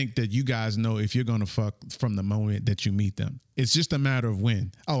 we think that you guys know if you're going to fuck from the moment that you meet them. It's just a matter of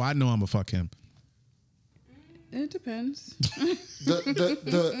when. Oh, I know I'm going to fuck him. It depends. the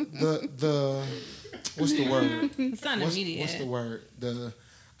what's the word? It's not immediate. What's the word?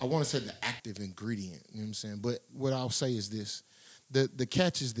 I want to say the active ingredient. You know what I'm saying? But what I'll say is this: the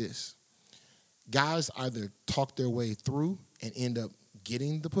catch is this: guys either talk their way through and end up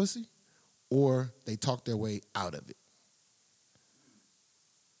getting the pussy, or they talk their way out of it,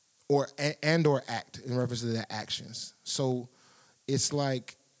 or act in reference to their actions. So it's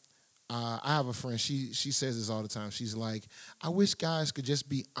like I have a friend. She says this all the time. She's like, I wish guys could just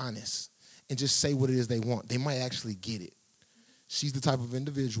be honest and just say what it is they want. They might actually get it. She's the type of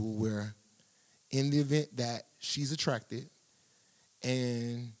individual where, in the event that she's attracted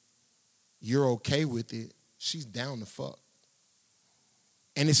and you're okay with it, she's down to fuck.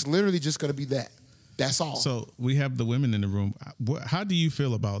 And it's literally just going to be that. That's all. So we have the women in the room. How do you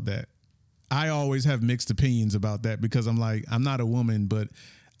feel about that? I always have mixed opinions about that because I'm like, I'm not a woman, but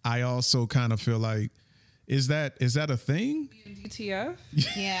I also kind of feel like, is that a thing? DTF?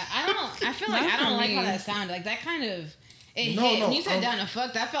 Yeah, I feel like I don't like how that sounded. Like that kind of hit. When you said down to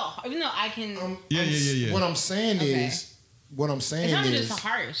fuck, that felt, even though I can. Yeah. What I'm saying is, it's not just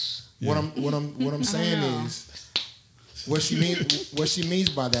harsh. What I'm saying is, what she means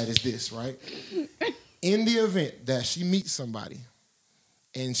by that is this, right? In the event that she meets somebody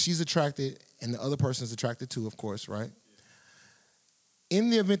and she's attracted and the other person is attracted too, of course, right? In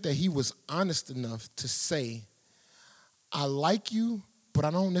the event that he was honest enough to say, I like you, but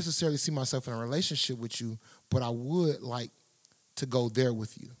I don't necessarily see myself in a relationship with you, but I would like to go there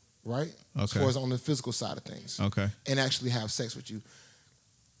with you, right? Okay. As far as on the physical side of things. Okay. And actually have sex with you.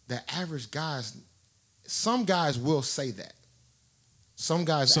 The average guys, some guys will say that. Some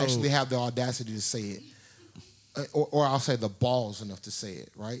guys actually have the audacity to say it. Or I'll say the balls enough to say it,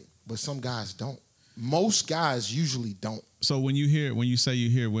 right? But some guys don't. Most guys usually don't. So when you hear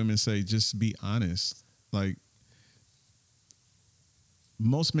women say, just be honest, like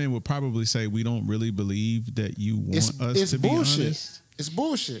most men would probably say, we don't really believe that you want us to be honest. It's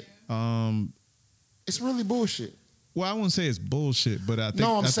bullshit. It's really bullshit. Well, I wouldn't say it's bullshit, but I think...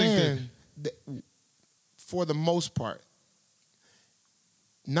 No, I'm saying that for the most part,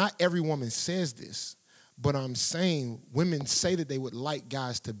 not every woman says this, but I'm saying women say that they would like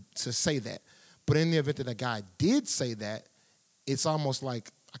guys to say that. But in the event that a guy did say that, it's almost like,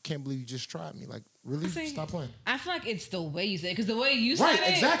 I can't believe you just tried me. Like, really? Stop playing. I feel like it's the way you say it, because the way you said it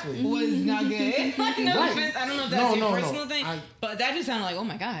exactly. was not good. Like, no offense. I don't know if that's your personal thing, but that just sounded like, oh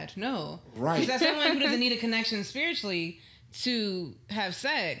my God, no. Right. Because that's someone who doesn't need a connection spiritually to have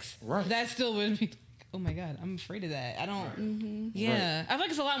sex. Right. That still would be like, oh my God, I'm afraid of that. I don't. Right. Mm-hmm. Yeah. Right. I feel like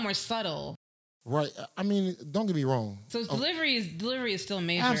it's a lot more subtle. Right. I mean, don't get me wrong. So delivery is still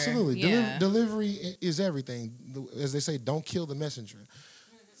major. Absolutely. Yeah. Delivery is everything. As they say, don't kill the messenger.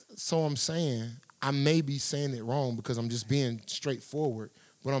 So I'm saying, I may be saying it wrong because I'm just being straightforward,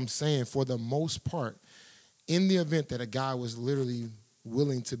 but I'm saying for the most part, in the event that a guy was literally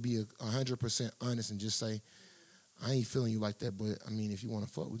willing to be 100% honest and just say, I ain't feeling you like that, but I mean, if you want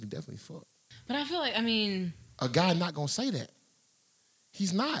to fuck, we can definitely fuck. But I feel like, a guy not going to say that.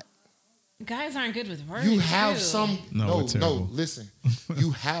 He's not. Guys aren't good with words. You have too. some, no, listen.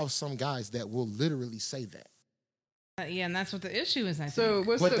 You have some guys that will literally say that. Yeah, and that's what the issue is, I think. So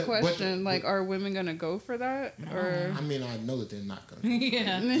what's the question? Are women going to go for that? No. Or I mean, I know that they're not going to.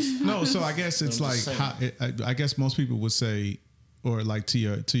 Yeah. No, so I guess it's like, I guess most people would say, or like to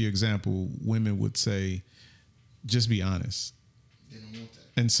your example, women would say, just be honest. They don't want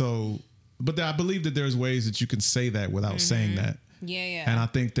that. And so, but I believe that there's ways that you can say that without saying that. Yeah. And I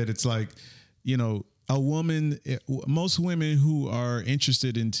think that it's like, a woman, most women who are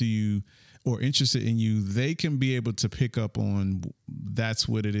interested into you or interested in you, they can be able to pick up on that's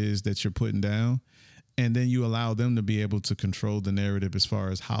what it is that you're putting down. And then you allow them to be able to control the narrative as far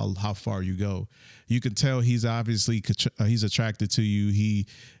as how far you go. You can tell he's obviously he's attracted to you.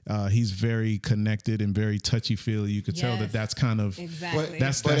 He's very connected and very touchy-feely. You could tell that that's kind of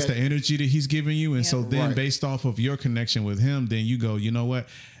that's the energy that he's giving you. And so then based off of your connection with him, then you go, you know what?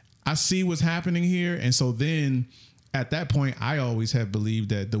 I see what's happening here. And so then at that point, I always have believed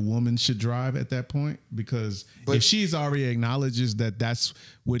that the woman should drive at that point, because if she's already acknowledges that that's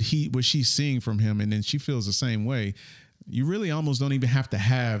what she's seeing from him, and then she feels the same way, you really almost don't even have to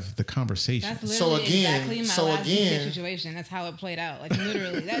have the conversation. That's literally exactly my last situation. That's how it played out. Like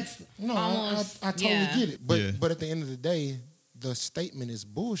literally, that's almost. I totally get it, but at the end of the day, the statement is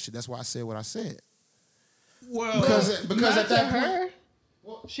bullshit. That's why I said what I said. Well, because at that point.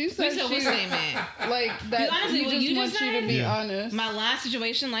 She said like that. Honestly, he just wants you to be honest. My last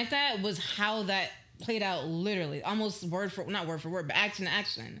situation like that was how that played out, literally, almost not word for word, but action to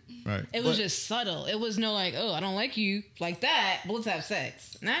action. Right. It was just subtle. It was no like, oh, I don't like you like that, but let's have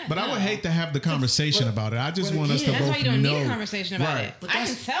sex. But I would hate to have the conversation about it. I just want us to both know. That's why you don't need a conversation about it. I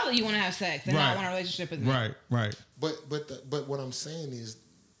can tell that you want to have sex and not want a relationship with me. Right. But what I'm saying is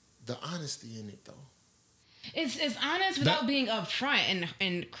the honesty in it, though. It's honest without being upfront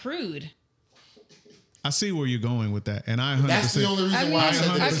and crude. I see where you're going with that, and I 100%. That's the only reason why I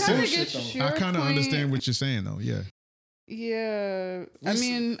said that. I kind of understand what you're saying, though. Yeah. Yeah. I Listen,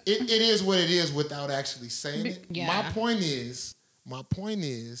 mean, it is what it is without actually saying it. Yeah. My point is,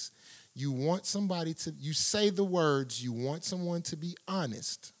 you want somebody to, you say the words, you want someone to be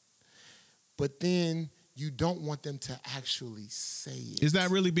honest, but then you don't want them to actually say it. Is that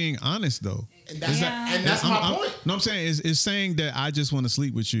really being honest though? And that's my point. No, I'm saying is saying that I just want to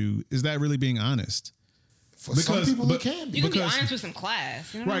sleep with you. Is that really being honest? For some people, it can be. You can be honest with some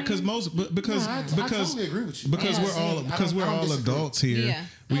class, you know right? Because I totally agree with you. Because we're all adults here. Yeah.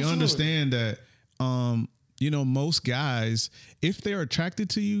 We Absolutely. understand that. Most guys, if they're attracted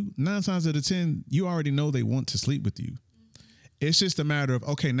to you, 9 times out of 10, you already know they want to sleep with you. It's just a matter of,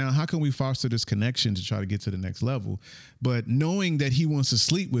 okay, now how can we foster this connection to try to get to the next level? But knowing that he wants to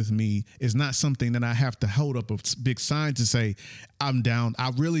sleep with me is not something that I have to hold up a big sign to say, I'm down.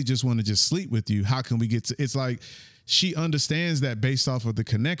 I really just want to just sleep with you. How can we get to, it's like, she understands that based off of the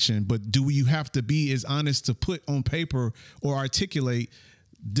connection, but do you have to be as honest to put on paper or articulate,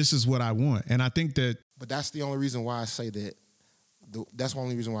 this is what I want? And I think that. But that's the only reason why I say that. That's the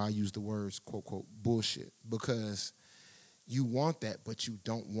only reason why I use the words, quote, quote, bullshit. Because you want that, but you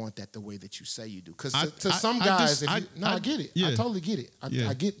don't want that the way that you say you do. Because to some guys, I get it. Yeah. I totally get it.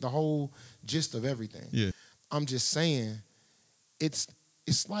 I get the whole gist of everything. Yeah. I'm just saying, it's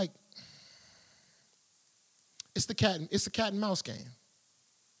like, it's the cat and mouse game.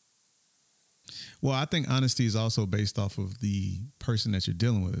 Well, I think honesty is also based off of the person that you're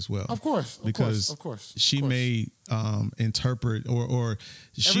dealing with as well. Of course. She may interpret or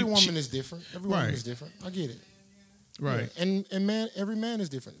every woman is different. Every woman is different. I get it. Right. Yeah. And every man is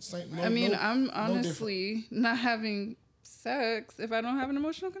different. I'm honestly not having sex if I don't have an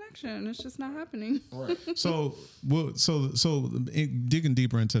emotional connection. It's just not happening. Right. So digging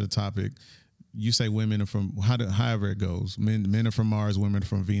deeper into the topic, you say women are from however it goes. Men are from Mars, women are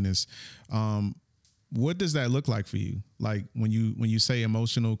from Venus. What does that look like for you? Like when you say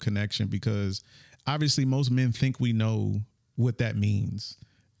emotional connection, because obviously most men think we know what that means,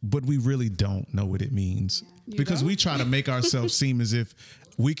 but we really don't know what it means because we try to make ourselves seem as if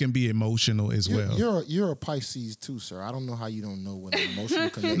we can be emotional as well. You're a Pisces too, sir. I don't know how you don't know what an emotional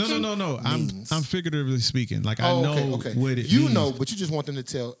connection No. means. I'm figuratively speaking. Like I know what it means. You know, but you just want them to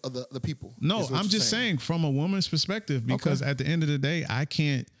tell the people. No, I'm just saying from a woman's perspective, because at the end of the day, I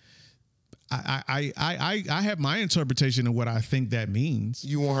can't. I have my interpretation of what I think that means.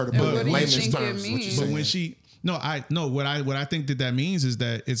 You want her to put layman's terms. But when she what I think that means is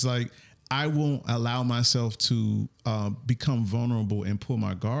that it's like I won't allow myself to become vulnerable and pull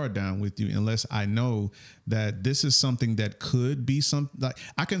my guard down with you unless I know that this is something that could be something. Like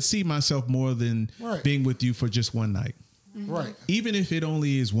I can see myself more than being with you for just one night. Right. Even if it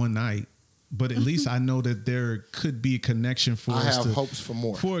only is one night, but at least I know that there could be a connection for us. I have hopes for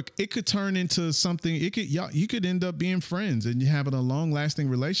more. It could turn into something. You could end up being friends and you having a long lasting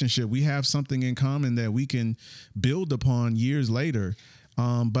relationship. We have something in common that we can build upon years later.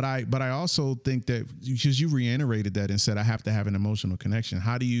 But I also think that because you reiterated that and said I have to have an emotional connection.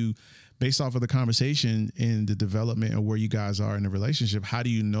 How do you, based off of the conversation and the development of where you guys are in the relationship, how do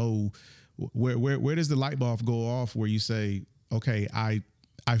you know where does the light bulb go off where you say, okay, I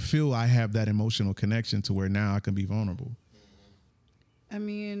feel I have that emotional connection to where now I can be vulnerable? I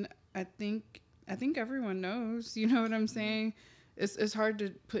mean, I think everyone knows. You know what I'm saying? It's hard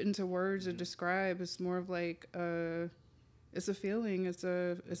to put into words or describe. It's more of like it's a feeling. It's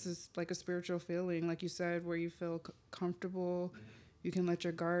just like a spiritual feeling, like you said, where you feel comfortable. You can let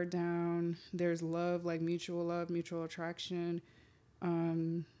your guard down. There's love, mutual attraction.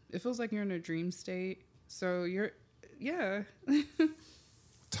 It feels like you're in a dream state. So yeah.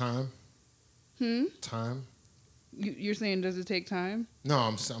 Time. Time. You're saying, does it take time? No,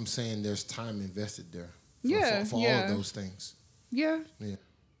 I'm saying there's time invested there. For all of those things. Yeah.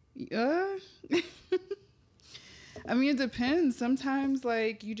 I mean, it depends. Sometimes,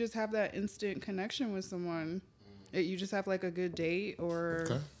 like, you just have that instant connection with someone. You just have like a good date,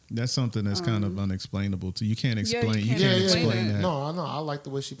 or that's something that's kind of unexplainable to you. Can't explain. You can't explain that. No, I like the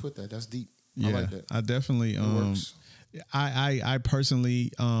way she put that. That's deep. Yeah, I like that. I definitely. I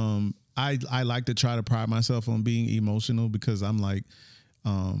personally, I like to try to pride myself on being emotional because I'm like,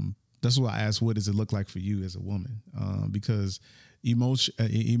 that's why I asked, what does it look like for you as a woman? Because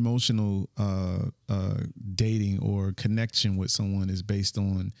emotional dating or connection with someone is based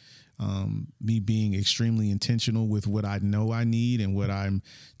on me being extremely intentional with what I know I need and what I'm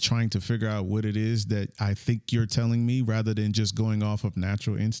trying to figure out what it is that I think you're telling me rather than just going off of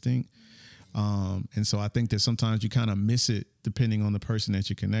natural instinct. And so I think that sometimes you kind of miss it depending on the person that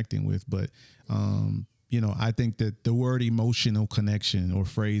you're connecting with. But I think that the word emotional connection or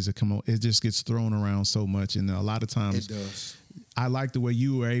phrase that it just gets thrown around so much. And a lot of times it does. I like the way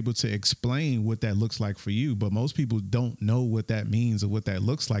you were able to explain what that looks like for you, but most people don't know what that means or what that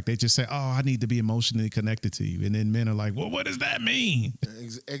looks like. They just say, oh, I need to be emotionally connected to you. And then men are like, well, what does that mean?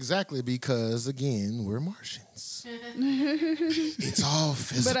 Exactly, because, again, we're Martians. It's all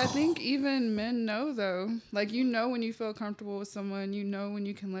physical. But I think even men know, though. Like, when you feel comfortable with someone, when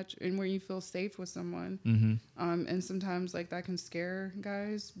you can and where you feel safe with someone. Mm-hmm. And sometimes, like, that can scare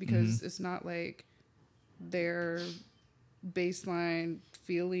guys because it's not like their baseline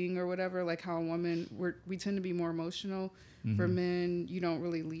feeling or whatever, like how a woman, we tend to be more emotional. For men, you don't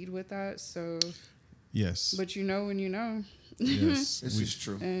really lead with that. So, yes. But when you know. Yes. This is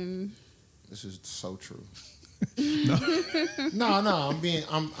true. And this is so true. No,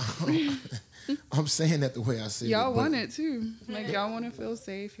 I'm saying that the way I say it. Y'all want it too. Like y'all want to feel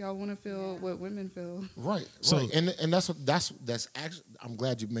safe. Y'all want to feel what women feel. Right. So, and that's actually. I'm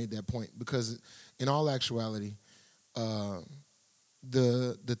glad you made that point because, in all actuality, the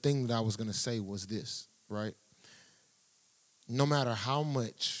thing that I was gonna say was this, right? No matter how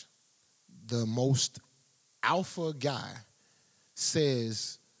much the most alpha guy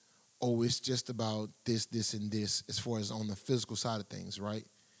says, oh, it's just about this, this, and this, as far as on the physical side of things, right?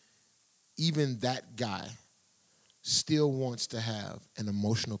 Even that guy still wants to have an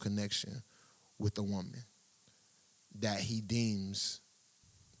emotional connection with a woman that he deems.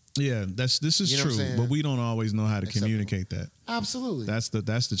 Yeah, this is true, but we don't always know how to communicate that. Absolutely. That's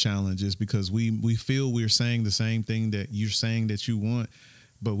the challenge, is because we feel we're saying the same thing that you're saying that you want,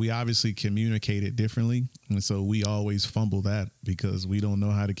 but we obviously communicate it differently, and so we always fumble that because we don't know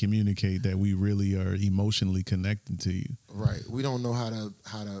how to communicate that we really are emotionally connected to you. Right. We don't know how to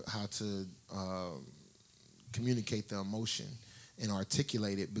communicate the emotion and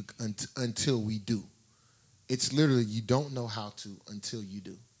articulate it until we do. It's literally you don't know how to until you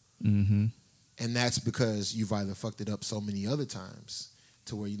do. Mm-hmm. And that's because you've either fucked it up so many other times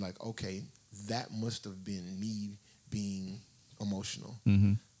to where you're like, okay, that must have been me being emotional.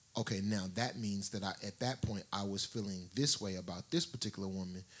 Mm-hmm. Okay, now that means that at that point I was feeling this way about this particular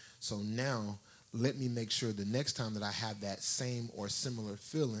woman. So now let me make sure the next time that I have that same or similar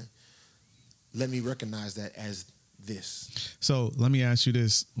feeling, let me recognize that as this. So let me ask you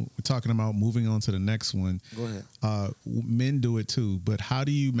this. We're talking about moving on to the next one. Go ahead. Men do it too, but how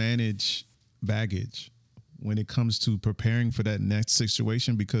do you manage baggage when it comes to preparing for that next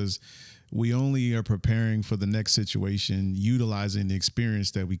situation? Because we only are preparing for the next situation utilizing the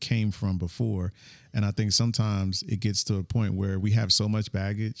experience that we came from before. And I think sometimes it gets to a point where we have so much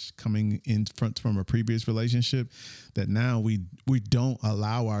baggage coming in front from a previous relationship that now we don't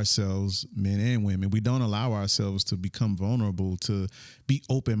allow ourselves, men and women, we don't allow ourselves to become vulnerable, to be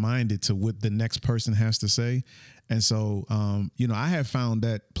open-minded to what the next person has to say. And so, I have found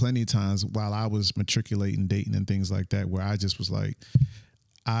that plenty of times while I was matriculating, dating and things like that, where I just was like,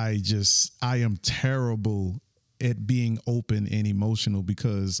 I am terrible at being open and emotional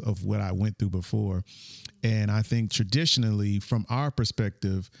because of what I went through before. And I think traditionally, from our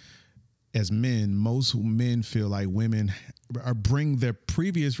perspective as men, most men feel like women bring their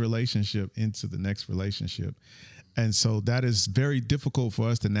previous relationship into the next relationship. And so that is very difficult for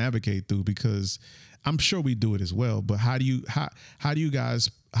us to navigate through, because I'm sure we do it as well. But how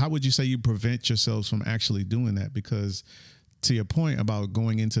would you say you prevent yourselves from actually doing that? Because to your point about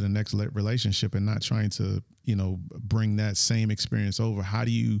going into the next relationship and not trying to, bring that same experience over, or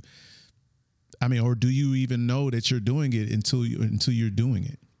do you even know that you're doing it until you're doing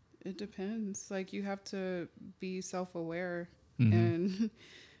it? It depends. Like, you have to be self-aware, and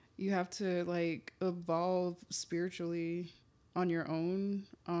you have to evolve spiritually on your own.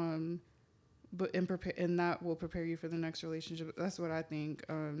 And that will prepare you for the next relationship. That's what I think.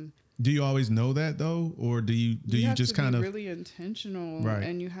 Do you always know that though, or do you just kind of really intentional, right?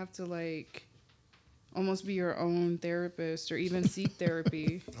 And you have to almost be your own therapist, or even seek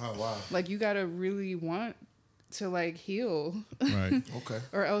therapy. Oh wow! You gotta really want to heal, right? Okay.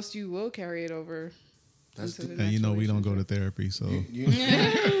 Or else you will carry it over. And we don't go to therapy, so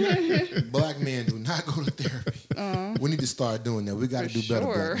black men do not go to therapy. We need to start doing that. We got to do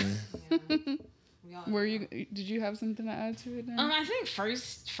better, black men. Did you have something to add to it then? I think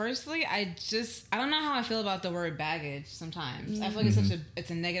firstly, I don't know how I feel about the word baggage sometimes. I feel like it's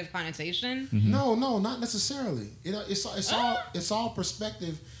a negative connotation. Mm-hmm. No, not necessarily. It's all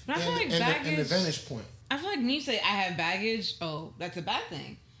perspective and the vantage point. I feel like when you say I have baggage, oh, that's a bad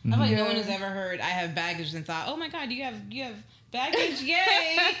thing. I feel like no one has ever heard I have baggage and thought, oh my God, you have baggage,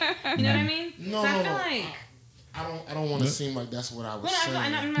 yay! You know what I mean? No, I no, feel no. like I don't want to seem like that's what I was saying.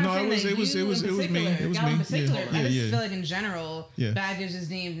 I'm not saying it was me. It was me. In particular, Yeah. I just Yeah. feel like in general, Yeah. baggage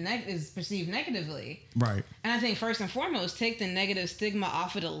is is perceived negatively. Right. And I think first and foremost, take the negative stigma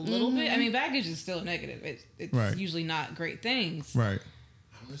off it a little bit. I mean, baggage is still negative. It's usually not great things. Right.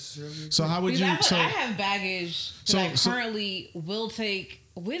 So how would you? I have baggage that I currently will take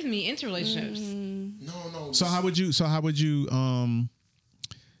with me into relationships. No. So how would you?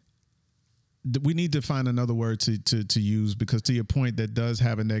 We need to find another word to use, because to your point, that does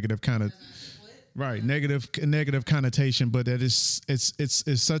have a negative kind of negative connotation, but that is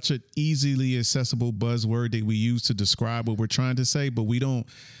it's such an easily accessible buzzword that we use to describe what we're trying to say, but we don't.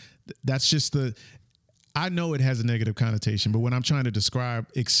 That's just I know it has a negative connotation, but when I'm trying to describe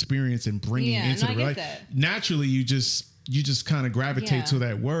experience and bringing into the relationship, naturally you just kind of gravitate to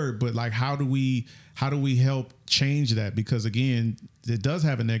that word. But like, how do we help change that? Because again, it does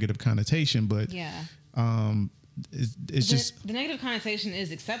have a negative connotation, but it's just the negative connotation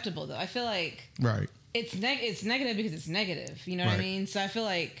is acceptable though. I feel like it's negative because it's negative. You know what I mean? So I feel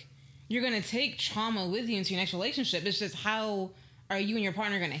like you're gonna take trauma with you into your next relationship. It's just how are you and your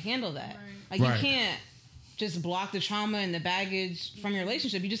partner gonna handle that? Like you can't just block the trauma and the baggage from your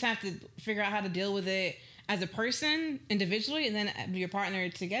relationship. You just have to figure out how to deal with it as a person individually, and then your partner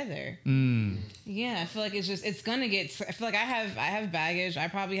together. Yeah, I feel like it's gonna get. I feel like I have baggage. I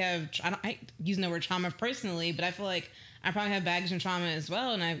probably have. I using the word trauma personally, but I feel like I probably have baggage and trauma as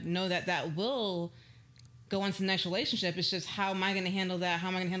well, and I know that will go into the next relationship. It's just how am I going to handle that? How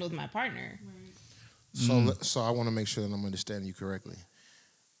am I going to handle it with my partner? So I want to make sure that I'm understanding you correctly.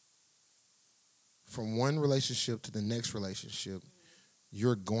 From one relationship to the next relationship,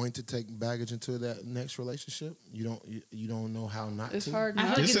 you're going to take baggage into that next relationship. You don't know how not it's to. Hard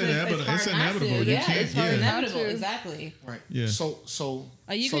not. It's inevitable. It's inevitable. Yeah, it's hard inevitable. Exactly. Right. Yeah. So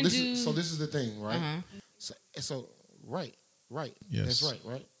this is the thing, right? Uh-huh. So right. Yes. That's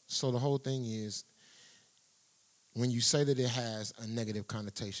right. So the whole thing is, when you say that it has a negative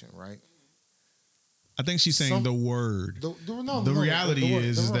connotation, right? I think she's saying the word. The reality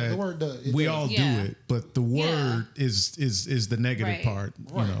is that we all do it, but the word is the negative part.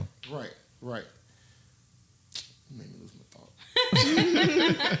 Right. You know. Right. You made me lose my thought.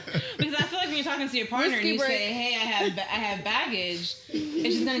 Because I feel like when you're talking to your partner and you say, "Hey, I have baggage,"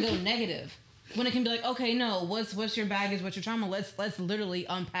 it's just gonna go negative. When it can be like, "Okay, no, what's your baggage? What's your trauma? Let's literally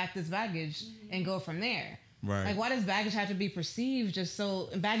unpack this baggage and go from there." Right. Like, why does baggage have to be perceived just so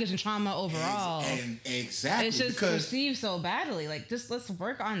baggage and trauma overall? Exactly. It's just perceived so badly. Like, just let's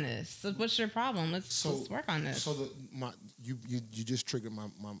work on this. So what's your problem? Let's work on this. So you just triggered my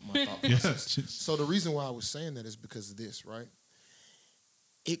thought process. So the reason why I was saying that is because of this, right?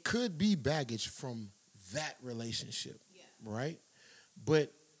 It could be baggage from that relationship, right?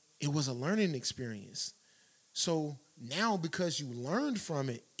 But it was a learning experience. So now, because you learned from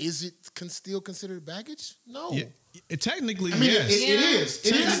it, is it still considered baggage? No. Yeah. Technically, I mean, yes. It is.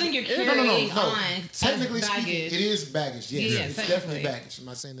 It is. Something you're carrying on. Technically speaking, it is baggage. Yes, Yeah, it's definitely baggage. I'm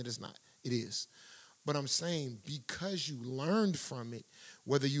not saying that it's not. It is. But I'm saying because you learned from it,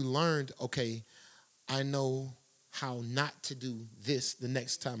 whether you learned, okay, I know how not to do this the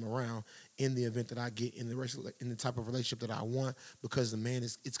next time around in the event that I get in the type of relationship that I want, because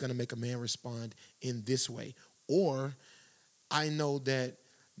it's going to make a man respond in this way. Or I know that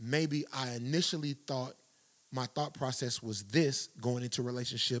maybe I initially thought my thought process was this going into a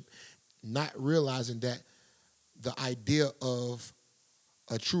relationship, not realizing that the idea of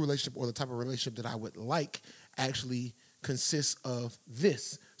a true relationship or the type of relationship that I would like actually consists of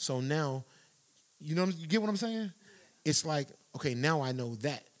this. So now, you get what I'm saying? It's like, okay, now I know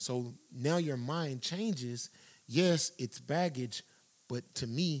that. So now your mind changes. Yes, it's baggage, but to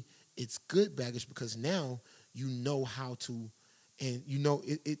me, it's good baggage because now you know how to, and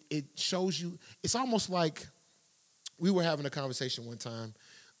it shows you. It's almost like we were having a conversation one time,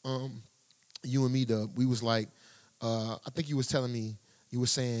 you and me, Dub. We was like, I think you was telling me, you were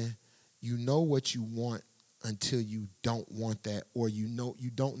saying, you know what you want until you don't want that, or you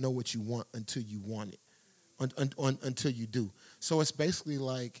don't know what you want until you want it. Until you do. So it's basically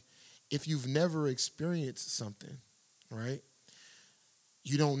like if you've never experienced something, right?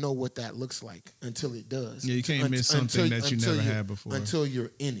 You don't know what that looks like until it does. Yeah, you can't miss something that you never had before. Until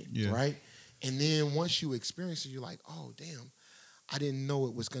you're in it, right? And then once you experience it, you're like, oh, damn, I didn't know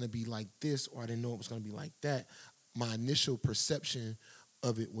it was going to be like this, or I didn't know it was going to be like that. My initial perception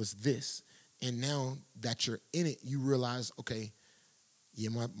of it was this. And now that you're in it, you realize, okay,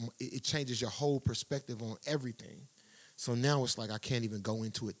 it changes your whole perspective on everything. So now it's like I can't even go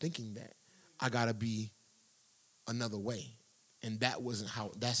into it thinking that. I gotta be another way, and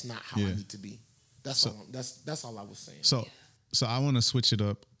that's not how I need to be. That's all I was saying. So I want to switch it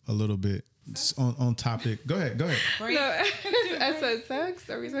up a little bit on topic. Go ahead. No, I said sex.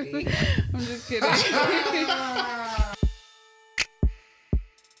 Are we saying? I'm just kidding.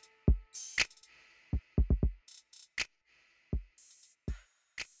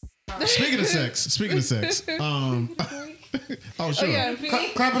 Speaking of sex. Oh, sure. Oh, yeah.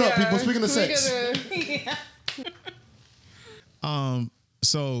 Clap it up, people. Speaking of sex.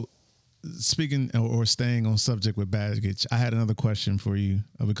 So speaking or staying on subject with baggage, I had another question for you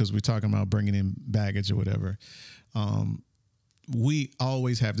because we're talking about bringing in baggage or whatever. We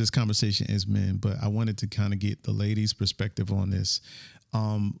always have this conversation as men, but I wanted to kind of get the ladies' perspective on this.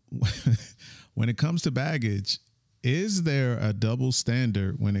 When it comes to baggage, is there a double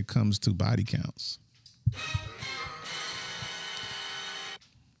standard when it comes to body counts?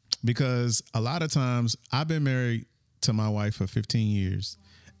 Because a lot of times I've been married to my wife for 15 years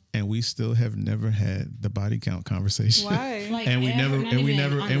and we still have never had the body count conversation. Why? Like, and we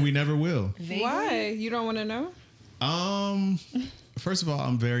never will. Why? You don't want to know? First of all,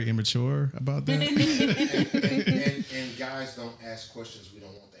 I'm very immature about that. and guys don't ask questions we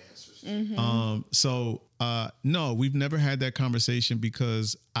don't want the answers to. No, we've never had that conversation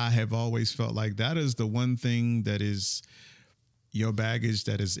because I have always felt like that is the one thing that is your baggage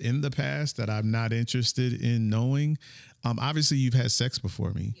that is in the past that I'm not interested in knowing. Obviously you've had sex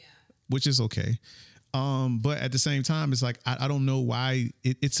before me, which is okay. But at the same time, it's like, I don't know why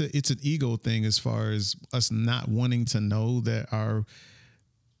it's an ego thing as far as us not wanting to know that our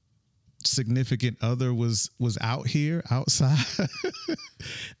significant other was out here outside.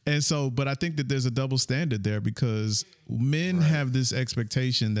 And so, but I think that there's a double standard there because men have this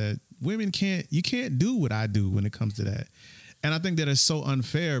expectation that women you can't do what I do when it comes to that. And I think that is so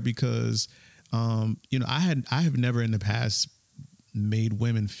unfair because, I have never in the past made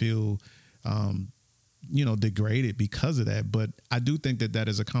women feel, degraded because of that. But I do think that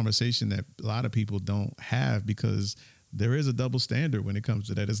is a conversation that a lot of people don't have because there is a double standard when it comes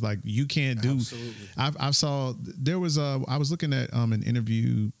to that. It's like you can't do. Absolutely. I was looking at an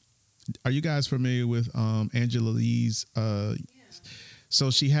interview. Are you guys familiar with Angela Lee's? So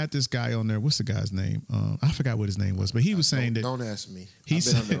she had this guy on there. What's the guy's name? I forgot what his name was, but he was saying that. Don't ask me. I've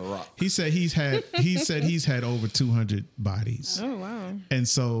been under a rock. He said he's had over 200 bodies. Oh wow! And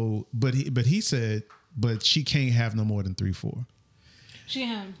so, but he said, but she can't have no more than 3-4. She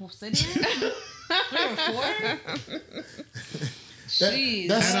had 3 or 4.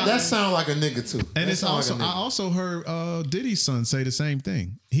 That sound like a nigga too. And it's also I also heard Diddy's son say the same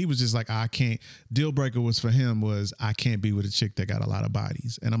thing. He was just like, I can't. Deal breaker was for him was I can't be with a chick that got a lot of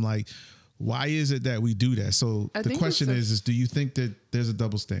bodies. And I'm like, why is it that we do that? So the question is do you think that there's a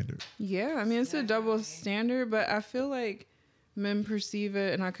double standard? Yeah, I mean it's a double standard, but I feel like men perceive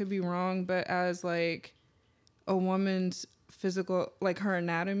it, and I could be wrong, but as like a woman's physical, like her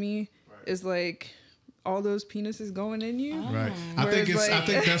anatomy is like all those penises going in you. Right. I think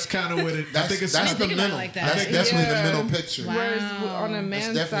that's kind of what it. I think it's that's the mental. Like that. That's definitely the mental picture. Wow. Whereas on a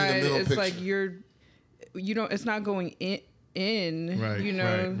man's side, it's picture. like you don't. It's not going in.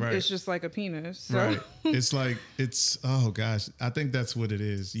 Right, right. It's just like a penis. So. Right. It's oh gosh. I think that's what it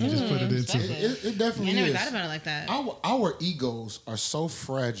is. You just put it into it definitely I never is. thought about it like that. Our egos are so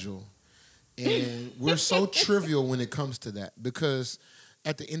fragile and we're so trivial when it comes to that because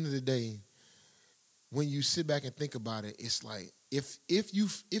at the end of the day, when you sit back and think about it, it's like if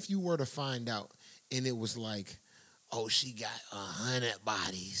you were to find out and it was like, oh, she got 100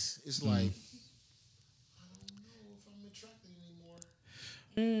 bodies, it's like I don't know if I'm attracted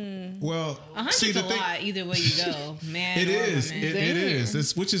anymore. Well, 100's a lot either way you go, man. It is. Woman. It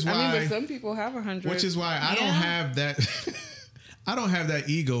is. Which is why. I mean, but some people have 100. Which is why I don't have that. I don't have that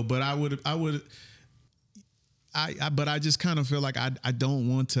ego, but but I just kind of feel like I don't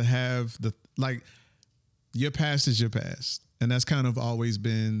want to have your past is your past. And that's kind of always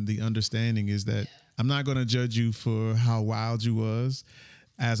been the understanding is that I'm not going to judge you for how wild you was,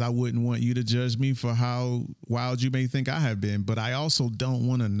 as I wouldn't want you to judge me for how wild you may think I have been. But I also don't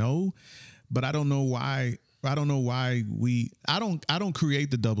want to know, but I don't know why. I don't don't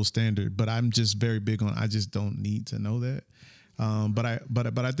create the double standard, but I'm just very big on, I just don't need to know that. But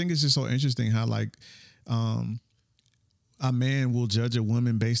I think it's just so interesting how a man will judge a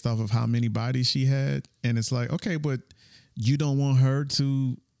woman based off of how many bodies she had. And it's like, okay, but you don't want her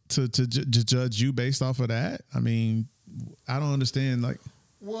to judge you based off of that. I mean, I don't understand.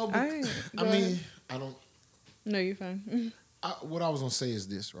 Well, I don't. No, you're fine. What I was gonna say is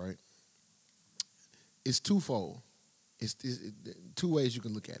this, right? It's twofold. It's two ways you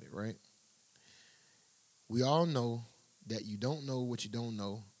can look at it, right? We all know that you don't know what you don't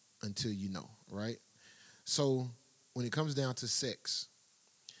know until you know, right? So when it comes down to sex,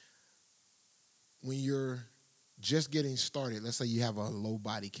 when you're just getting started, let's say you have a low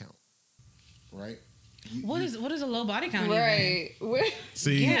body count, right? What is a low body count? Right.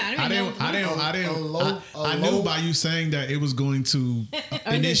 See, Yeah, I knew by you saying that it was going to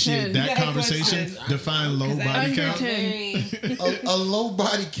initiate that conversation. Define low body count. A low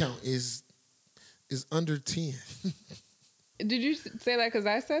body count is under 10. Did you say that because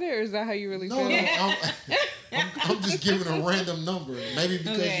I said it, or is that how you really feel? No, I'm just giving a random number, maybe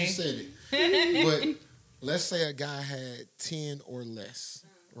because you said it. But let's say a guy had 10 or less,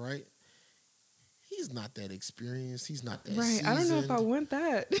 right? He's not that experienced. He's not that seasoned. I don't know if I want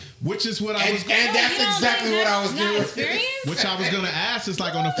that. Which is what I was. And that's exactly what I was doing. Which I was going to ask. Is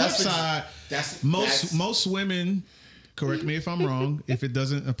like on the flip side, most women. Correct me if I'm wrong. If it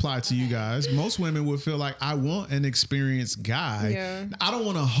doesn't apply to you guys, most women would feel like I want an experienced guy. Yeah. I don't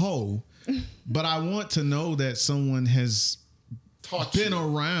want a hoe, but I want to know that someone has been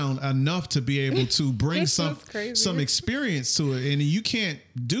around enough to be able to bring some experience to it, and you can't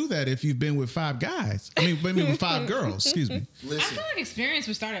do that if you've been with 5 guys. I mean with 5 girls. Excuse me. Listen. I feel like experience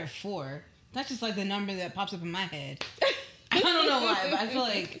would start at 4. That's just like the number that pops up in my head. I don't know why, but I feel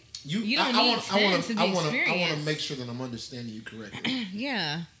like you don't need 10 to be experienced. I want to make sure that I'm understanding you correctly.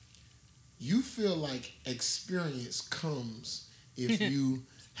 Yeah. You feel like experience comes if you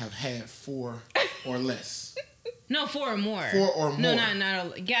have had 4 or less. No, 4 or more. 4 or more. No,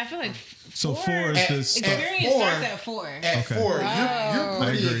 not. Yeah, I feel like 4. So 4 is the experience starts at 4. At 4, you're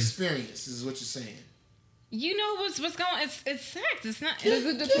pretty agree. experienced, is what you're saying. You know what's going? It's sex. It's not. Does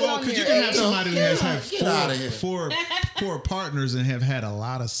it depend on because you can have somebody who has had 4 partners and have had a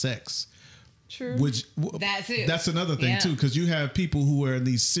lot of sex. True. Which that's another thing too, because you have people who are in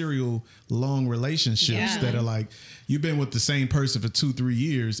these serial long relationships that are like, you've been with the same person for 2-3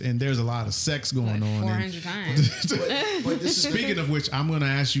 years, and there's a lot of sex going on. 400 times. But this Speaking of which, I'm going to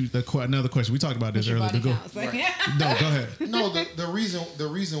ask you another question. We talked about this earlier. No, go ahead. No, the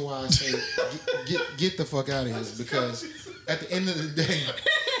reason why I say get the fuck out of here is because at the end of the day,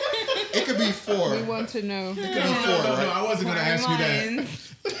 it could be 4. We want to know. It could be 4. Right? No, I wasn't going to ask you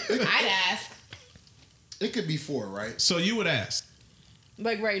that. I'd ask. It could be 4, right? So you would ask,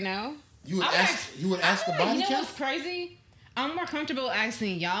 like right now. You would ask the body count. You know what's crazy? I'm more comfortable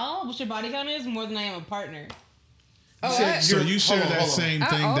asking y'all what your body count is more than I am a partner. So you share that same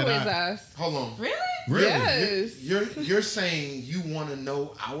thing I that always I ask. Hold on. Really? Yes. You're saying you want to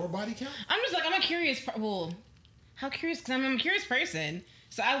know our body count? I'm just like, I'm a curious. How curious? Because I'm a curious person.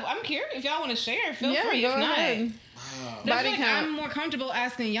 So I'm curious. If y'all want to share, feel free. If not, wow. Body count. I'm more comfortable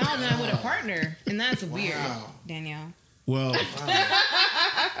asking y'all than I would a partner, and that's weird, Danielle. Well,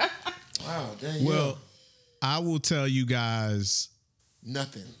 wow, Danielle. Well, I will tell you guys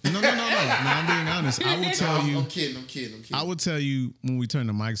nothing. No. I'm being honest. I will tell you. I'm kidding. I will tell you when we turn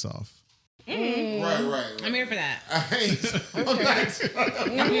the mics off. Right. I'm here for that. I'm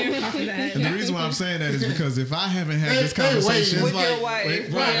here for that. And the reason why I'm saying that is because if I haven't had this conversation with your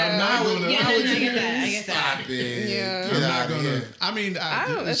wife, I'm not going to. I get that. Stop it. Yeah. Get out of here. I mean,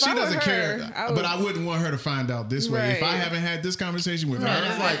 she doesn't care, but I wouldn't want her to find out this way. If I haven't had this conversation with her,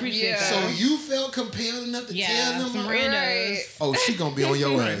 I appreciate that. So you felt compelled enough to tell them? Some randos. Oh, she gonna be on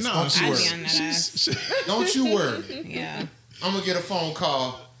your ass. No, don't you worry. I'd be on that ass. Don't you worry. Yeah. I'm gonna get a phone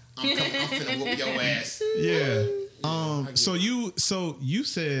call. I'm finna whoop your ass. Yeah. So you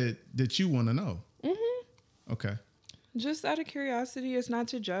said that you want to know. Mm-hmm. Okay. Just out of curiosity, it's not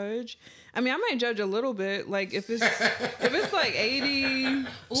to judge. I mean, I might judge a little bit, like if it's like 80.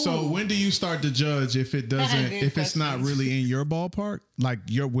 So when do you start to judge if it doesn't, if it's not really in your ballpark, like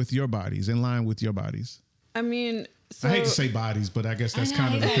with your bodies, in line with your bodies? I mean, so, I hate to say bodies, but I guess that's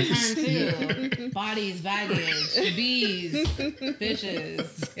kind of the thing. Too. Bodies, baggage, bees, bitches.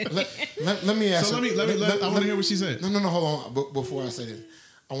 Let me ask. So I want to hear what she said. No, hold on. But before I say this,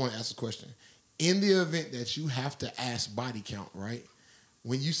 I want to ask a question. In the event that you have to ask body count, right?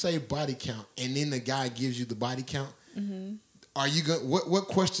 When you say body count, and then the guy gives you the body count, are you going? What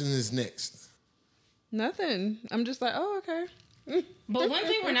question is next? Nothing. I'm just like, oh, okay. But one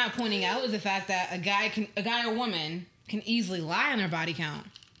thing we're not pointing out is the fact that a guy or woman can easily lie on their body count.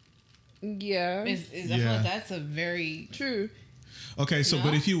 Yeah. I feel like that's a very true. Okay, so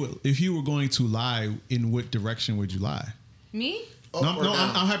but if you were going to lie, in what direction would you lie? Me? I'm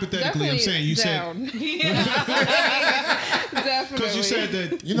hypothetically. Definitely I'm saying you down. said definitely because you said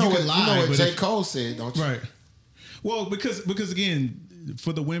that you know what J. Cole said, don't you? Right. Well, because again,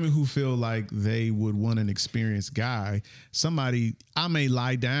 for the women who feel like they would want an experienced guy, I may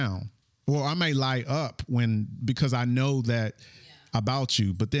lie down or I may lie up because I know that about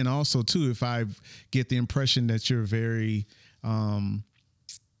you. But then also too, if I get the impression that you're very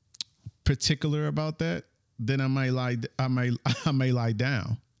particular about that, then I may lie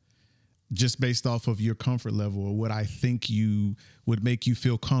down just based off of your comfort level or what I think you would make you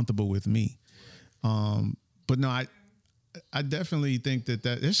feel comfortable with me. But no, I definitely think that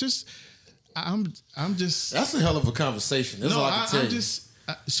it's just I'm just that's a hell of a conversation. That's all I can tell you.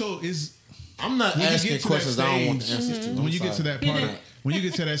 I'm not asking questions I don't want the answers to. When you get to that part, when you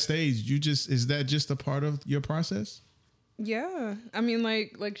get to that stage, is that just a part of your process? Yeah, I mean,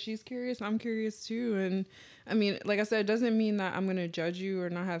 like she's curious, I'm curious too, and I mean, like I said, it doesn't mean that I'm gonna judge you or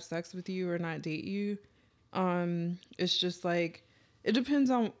not have sex with you or not date you. It's just like it depends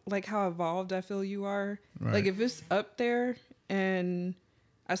on like how evolved I feel you are. Right. Like if it's up there and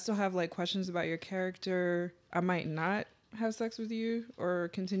I still have like questions about your character, I might not have sex with you or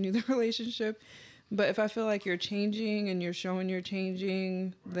continue the relationship. But if I feel like you're changing and you're showing you're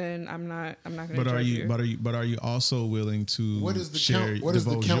changing, then I'm not going to judge you. But are you also willing to what does the share? What does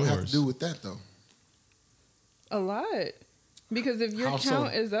the count have to do with that though? A lot, because if your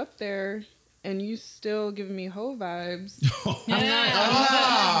count is up there and you still giving me hoe vibes,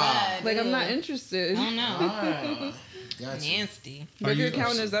 I'm not interested. Oh no. Gotcha. Nasty. But your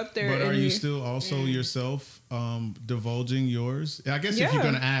count is up there. But are you still also yourself divulging yours? I guess if you're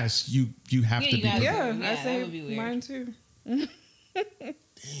gonna ask, you have to be. Yeah, I say mine too. Damn.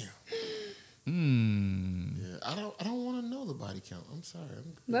 Yeah, I don't want to know the body count. I'm sorry.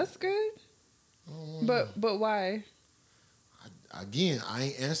 That's good. But why? I ain't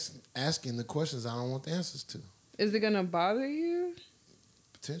asking the questions I don't want the answers to. Is it gonna bother you?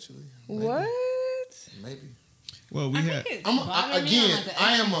 Potentially. Maybe. What? Maybe. Well, I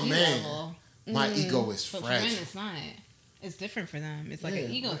am a man. Level. My ego is fragile. For men, it's not. It's different for them. It's like an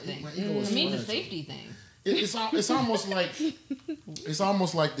ego thing. My ego is for me, fragile. it's a safety thing. It's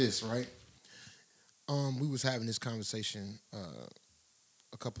almost like this, right? We was having this conversation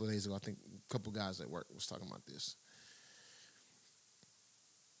a couple of days ago. I think a couple guys at work was talking about this.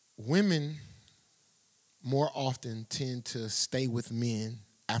 Women more often tend to stay with men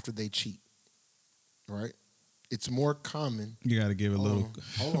after they cheat, right? It's more common. You got to give a little.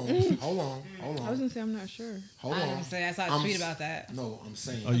 Hold on. I was gonna say I'm not sure. I saw a tweet about that. No, I'm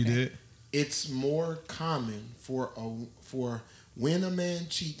saying. Oh, you did? It's more common for when a man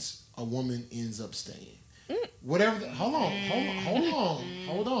cheats, a woman ends up staying. Whatever. Hold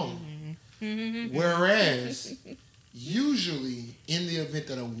on. Whereas, usually, in the event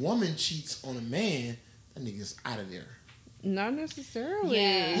that a woman cheats on a man, that nigga's out of there. Not necessarily.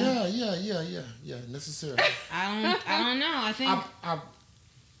 Yeah. Necessarily. I don't know. I think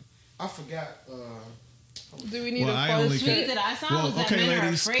I forgot. Do we need a tweet that I saw was that men are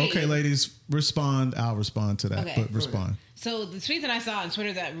afraid. Okay, ladies, respond. I'll respond to that. Okay. But respond. So the tweet that I saw on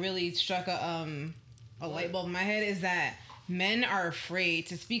Twitter that really struck a light bulb in my head is that men are afraid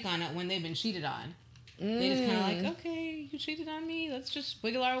to speak on it when they've been cheated on. They just kind of like, okay, you cheated on me. Let's just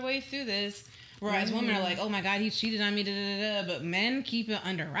wiggle our way through this. Whereas women are like, oh my God, he cheated on me, But men keep it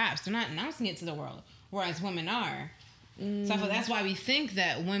under wraps. They're not announcing it to the world. Whereas women are. So I feel that's why we think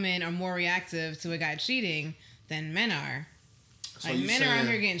that women are more reactive to a guy cheating than men are. So like men are out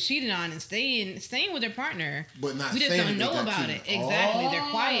here getting cheated on and staying with their partner, but not. We just don't know about it. Exactly, they're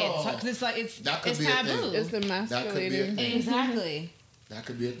quiet because it's like it's taboo. It's emasculating. Exactly. That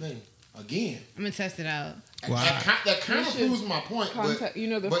could be a thing. Again, I'm gonna test it out. Wow. That kind of proves my point. But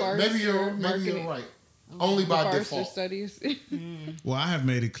maybe you're right. Only by default. Studies. Well, I have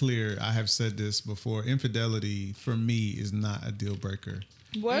made it clear. I have said this before. Infidelity for me is not a deal breaker.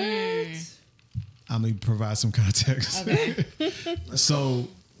 What? I'm gonna provide some context. Okay. So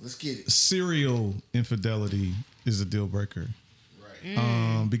let's get it. Serial infidelity is a deal breaker.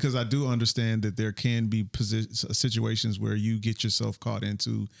 Because I do understand that there can be situations where you get yourself caught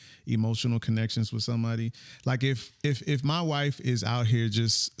into emotional connections with somebody. Like if my wife is out here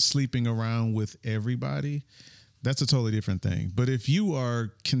just sleeping around with everybody, that's a totally different thing. But if you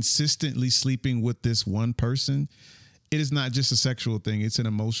are consistently sleeping with this one person, it is not just a sexual thing, it's an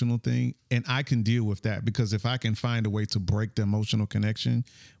emotional thing. And I can deal with that because if I can find a way to break the emotional connection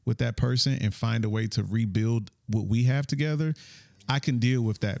with that person and find a way to rebuild what we have together, I can deal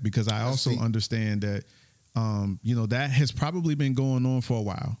with that because I also understand that, that has probably been going on for a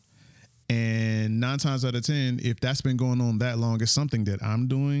while. And 9 times out of 10, if that's been going on that long, it's something that I'm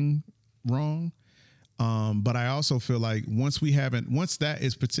doing wrong. But I also feel like once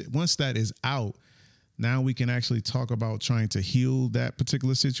that is out, now we can actually talk about trying to heal that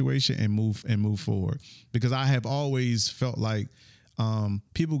particular situation and move forward. Because I have always felt like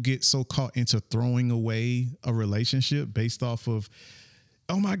people get so caught into throwing away a relationship based off of,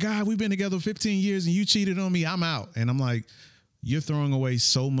 oh my God, we've been together 15 years and you cheated on me, I'm out. And I'm like, you're throwing away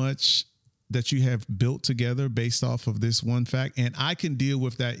so much that you have built together based off of this one fact. And I can deal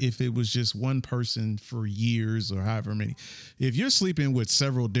with that if it was just one person for years or however many. If you're sleeping with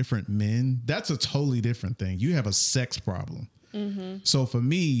several different men, that's a totally different thing. You have a sex problem. Mm-hmm. So for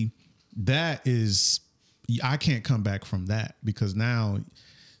me, that is, I can't come back from that, because now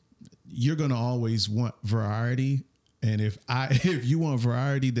you're going to always want variety. And if you want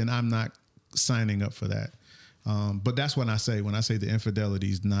variety, then I'm not signing up for that. But that's when I say the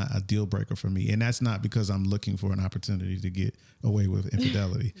infidelity is not a deal breaker for me. And that's not because I'm looking for an opportunity to get away with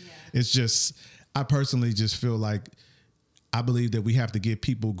infidelity. Yeah. It's just, I personally just feel like, I believe that we have to give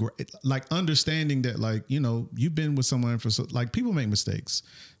people like understanding that, like, you know, you've been with someone for like, people make mistakes.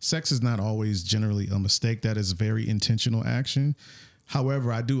 Sex is not always generally a mistake. That is very intentional action.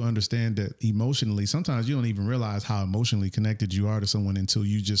 However, I do understand that emotionally, sometimes you don't even realize how emotionally connected you are to someone until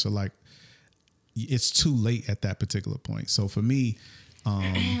you just are like, it's too late at that particular point. So for me,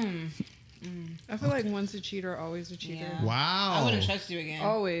 I feel like once a cheater, always a cheater. Yeah. Wow. I wouldn't trust you again.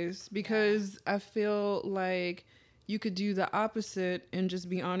 Always. Because I feel like you could do the opposite and just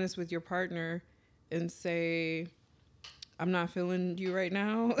be honest with your partner and say, I'm not feeling you right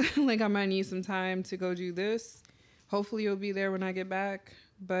now. Like, I might need some time to go do this. Hopefully you'll be there when I get back.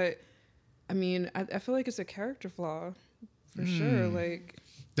 But I mean, I feel like it's a character flaw for sure. Like,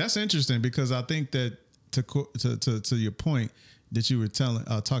 that's interesting, because I think that to your point that you were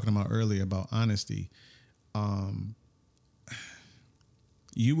talking about earlier about honesty,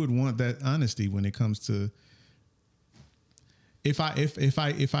 you would want that honesty when it comes to, if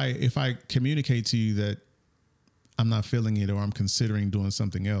I communicate to you that I'm not feeling it or I'm considering doing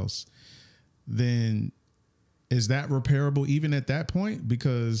something else, then is that repairable even at that point?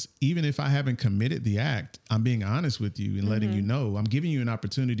 Because even if I haven't committed the act, I'm being honest with you and letting you know, I'm giving you an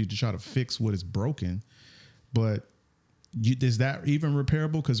opportunity to try to fix what is broken. But is that even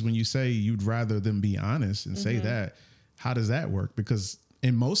repairable? Because when you say you'd rather them be honest and say that, how does that work? Because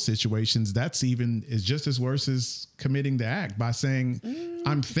in most situations, is just as worse as committing the act by saying,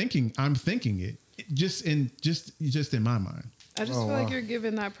 I'm thinking it, just in my mind. I just feel like you're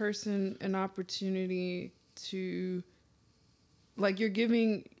giving that person an opportunity to, like, you're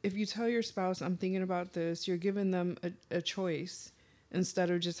giving, if you tell your spouse, I'm thinking about this, you're giving them a choice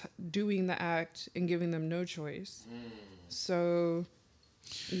instead of just doing the act and giving them no choice. So,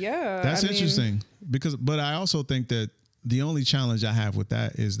 yeah. That's interesting, but I also think that the only challenge I have with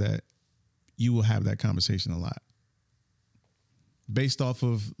that is that you will have that conversation a lot based off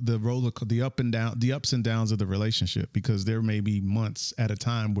of the ups and downs of the relationship, because there may be months at a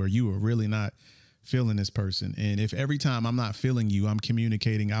time where you are really not feeling this person. And if every time I'm not feeling you, I'm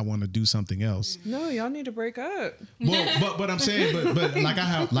communicating I want to do something else. No, y'all need to break up. Well, but I'm saying, but like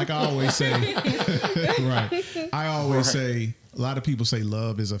I always say, right. I always say, a lot of people say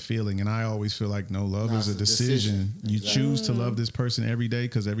love is a feeling, and I always feel like, no, love is a decision. You choose to love this person every day,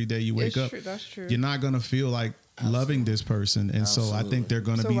 because every day you wake up, true, that's true. You're not going to feel like loving this person. And so I think they're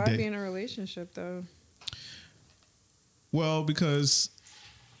going to be... So why be in a relationship, though? Well, because...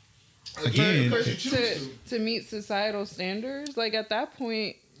 Again, to meet societal standards, like, at that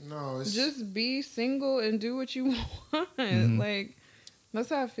point, just be single and do what you want. Like, that's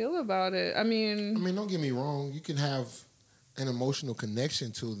how I feel about it. I mean, don't get me wrong. You can have an emotional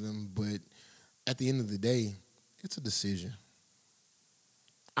connection to them, but at the end of the day, it's a decision.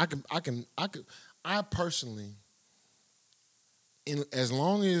 I personally, as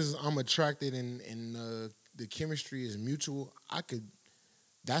long as I'm attracted and the chemistry is mutual,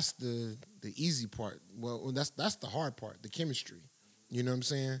 that's the easy part. Well, that's the hard part, the chemistry. You know what I'm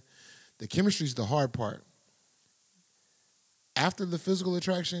saying? The chemistry is the hard part. After the physical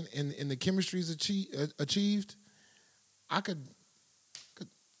attraction and the chemistry is achieved, I could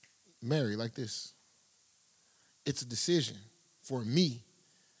marry like this. It's a decision for me.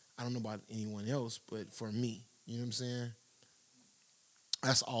 I don't know about anyone else, but for me, you know what I'm saying?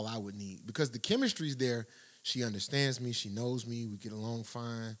 That's all I would need, because the chemistry's there. She understands me. She knows me. We get along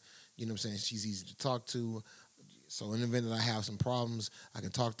fine. You know what I'm saying? She's easy to talk to. So in the event that I have some problems, I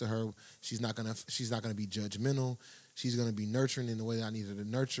can talk to her. She's not gonna be judgmental. She's gonna be nurturing in the way that I need her to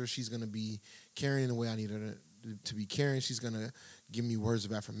nurture. She's gonna be caring in the way I need her to be caring. She's gonna give me words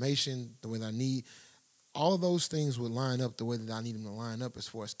of affirmation the way that I need. All of those things would line up the way that I need them to line up as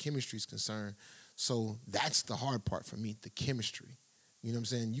far as chemistry is concerned. So that's the hard part for me, the chemistry. You know what I'm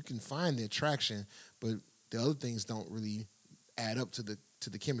saying? You can find the attraction, but the other things don't really add up to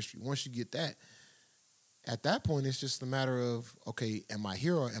the chemistry. Once you get that, at that point, it's just a matter of, okay, am I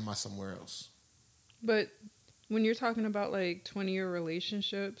here or am I somewhere else? But when you're talking about like 20-year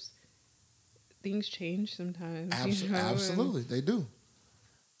relationships, things change sometimes. Absolutely, they do.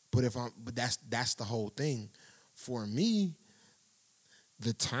 But that's the whole thing. For me,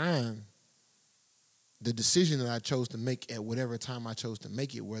 the decision that I chose to make at whatever time I chose to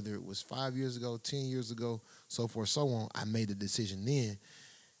make it, whether it was 5 years ago, 10 years ago, so forth, so on, I made the decision then.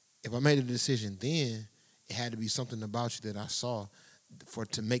 If I made a decision then, it had to be something about you that I saw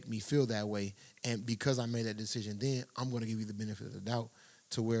to make me feel that way. And because I made that decision then, I'm going to give you the benefit of the doubt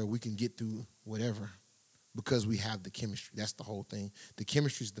to where we can get through whatever because we have the chemistry. That's the whole thing. The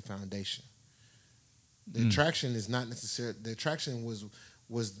chemistry is the foundation. The attraction is not necessarily... The attraction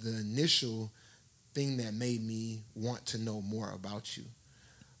was the initial thing that made me want to know more about you.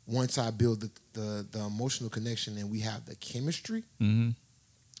 Once I build the emotional connection and we have the chemistry,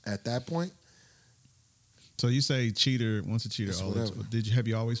 at that point... So you say cheater, once a cheater, always. Have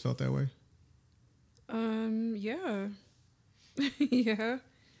you always felt that way? Yeah. Yeah.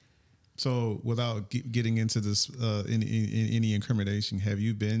 So without getting into this any incrimination, have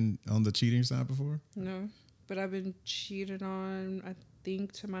you been on the cheating side before? No, but I've been cheated on, I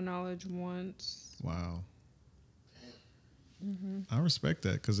think, to my knowledge, once. Wow. I respect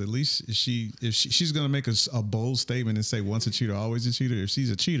that because at least if she's gonna make a bold statement and say once a cheater, always a cheater. If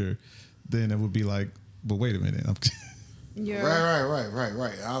she's a cheater, then it would be like, but wait a minute. Yeah.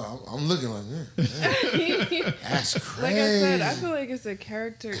 Right. I'm looking like that. That's crazy. Like I said, I feel like it's a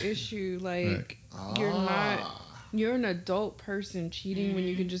character issue. Like you're an adult person cheating when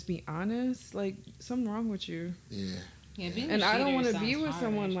you can just be honest. Like something wrong with you. Yeah. And I don't want to be with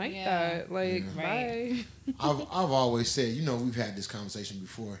someone like that. Like, bye. I've always said, we've had this conversation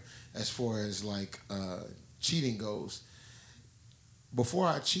before as far as like cheating goes. Before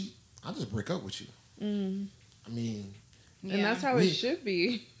I cheat, I just break up with you. I mean, and that's how it should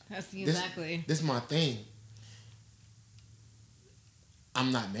be. That's exactly. This is my thing.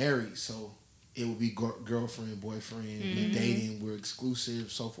 I'm not married, so it would be girlfriend, boyfriend, we're dating, we're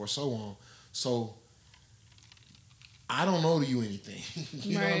exclusive, so forth, so on. So I don't owe you anything.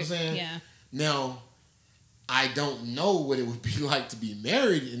 You know what I'm saying? Yeah. Now, I don't know what it would be like to be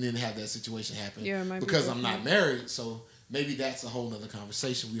married and then have that situation happen. Yeah, because I'm not married, so maybe that's a whole nother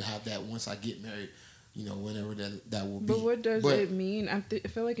conversation. We'll have that once I get married, whenever that will be. But what does it mean? I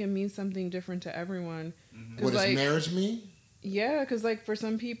feel like it means something different to everyone. What does marriage mean? Yeah, because like for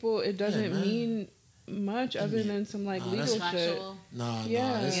some people, it doesn't mean much other than some like legal shit.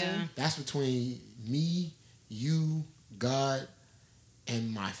 That's between me, you, God,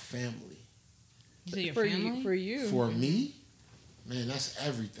 and my family. So your family? For you. For me, man, that's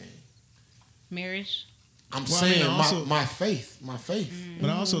everything. Marriage? I'm saying my faith. But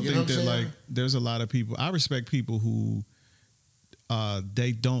I also think that like there's a lot of people. I respect people who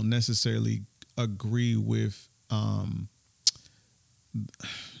they don't necessarily agree with.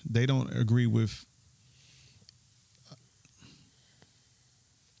 They don't agree with.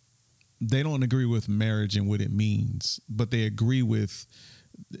 They don't agree with marriage and what it means, but they agree with.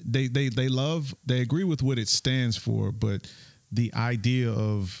 They agree with what it stands for, but the idea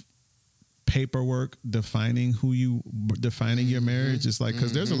of paperwork defining your marriage is like,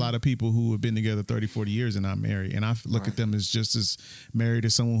 because there's a lot of people who have been together 30, 40 years and not married, and I look at them as just as married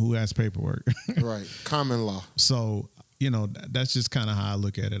as someone who has paperwork. Right. Common law. So, that's just kind of how I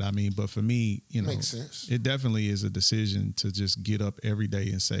look at it. I mean, but for me, makes sense. It definitely is a decision to just get up every day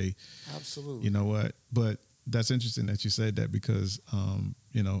and say, absolutely. You know what? But that's interesting that you said that because,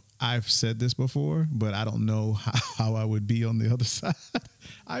 I've said this before, but I don't know how I would be on the other side.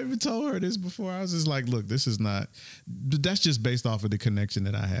 I even told her this before. I was just like, look, this is not, that's just based off of the connection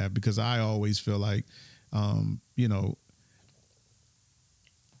that I have, because I always feel like,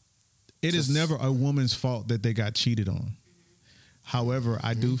 it is never a woman's fault that they got cheated on. However,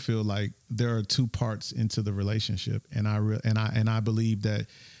 I do feel like there are two parts into the relationship, and I believe that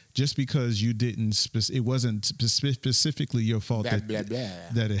just because you didn't, it wasn't specifically your fault that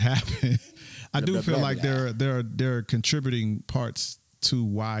it happened. I do feel like there are contributing parts to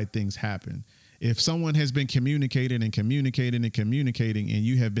why things happen. If someone has been communicating and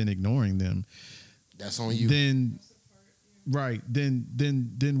you have been ignoring them, that's on you. Then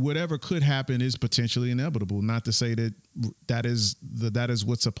whatever could happen is potentially inevitable. Not to say that is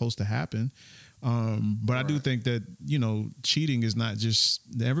what's supposed to happen. But I do think that, cheating is not just,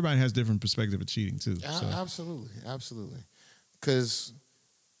 everybody has different perspective of cheating too. So. Absolutely. Because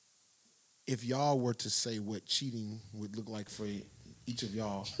if y'all were to say what cheating would look like for each of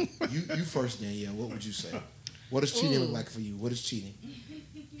y'all, you first, Danielle, what would you say? What does cheating look like for you? What is cheating?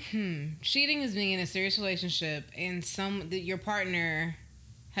 Cheating is being in a serious relationship and your partner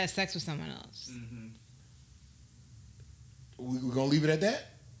has sex with someone else. We're gonna leave it at that.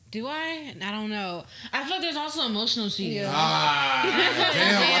 Do I? I don't know. I feel like there's also emotional cheating. Yeah.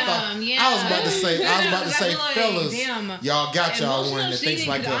 Damn! I was about to say, like, fellas, damn, y'all got y'all emotional one that thinks cheating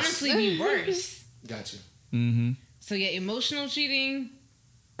like could us. honestly be worse. Gotcha. Mm-hmm. So yeah, emotional cheating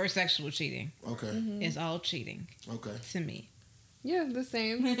or sexual cheating Okay. is all cheating Okay. to me. Yeah, the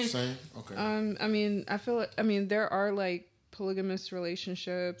same. Same. Okay. I mean, there are like polygamous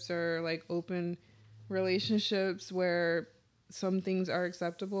relationships or like open relationships where some things are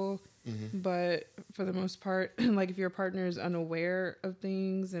acceptable, but for the most part, like if your partner is unaware of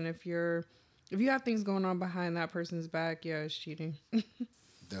things and if you have things going on behind that person's back, yeah, it's cheating.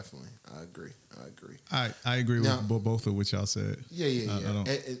 Definitely, I agree. I agree Now, with both of what y'all said. Yeah. I don't.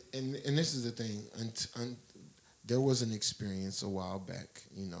 And this is the thing. There was an experience a while back.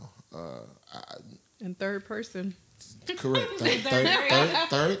 You know, In third person. correct.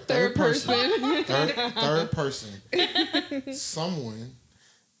 Third person. Third person. Someone,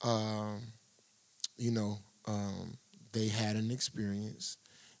 they had an experience,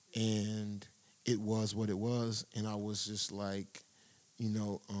 and it was what it was, and I was just like,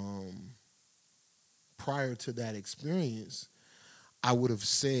 prior to that experience, I would have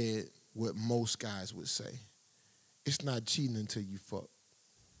said what most guys would say. It's not cheating until you fuck.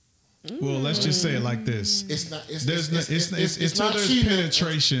 Well, let's just say it like this. It's not. It's not there's cheating.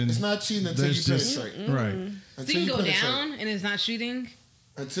 penetration. It's not cheating until you penetrate. Right. So you can go down and it's not cheating.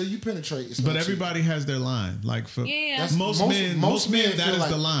 Until you penetrate, it's but not everybody cheating. has their line. Like for most men, that feel is like,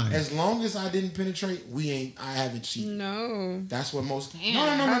 the line. As long as I didn't penetrate, I haven't cheated. No. That's what most.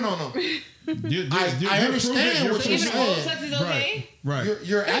 Damn. No. I understand what you're Even oral saying. sex is okay. Right.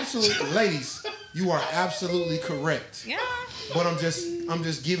 You're absolutely, ladies. You are absolutely correct. Yeah. But I'm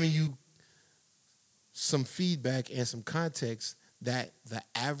just giving you some feedback and some context that the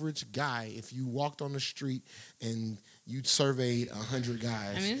average guy, if you walked on the street and you surveyed 100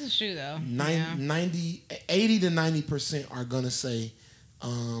 guys, I mean, this is true though. 80 to 90% are gonna say,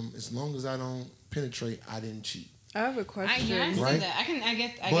 as long as I don't penetrate, I didn't cheat. I have a question. I see Right? that. I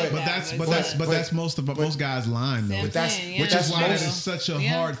get But that. that's most guys' line though. But that's Which is why that is such a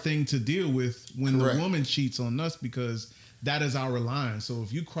hard thing to deal with when Correct. the woman cheats on us, because that is our line. So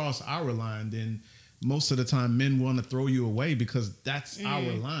if you cross our line, then most of the time men want to throw you away because that's our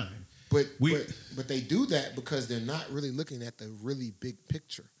line. But they do that because they're not really looking at the really big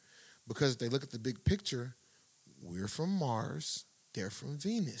picture. Because if they look at the big picture, we're from Mars, they're from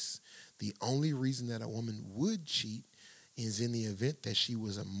Venus. The only reason that a woman would cheat is in the event that she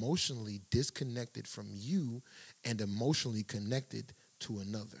was emotionally disconnected from you and emotionally connected to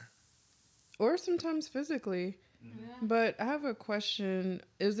another. Or sometimes physically. Yeah. But I have a question.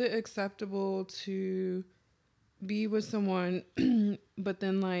 Is it acceptable to be with someone, but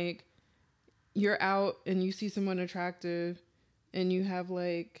then like you're out and you see someone attractive and you have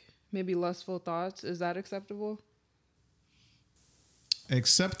like maybe lustful thoughts? Is that acceptable?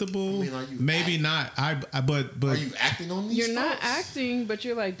 Acceptable? I mean, maybe not. But are you acting on these You're thoughts? not acting, but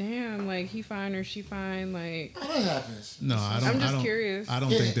you're like, damn, like he fine or she fine, like. Oh, that happens. No, I don't. I'm just curious. I don't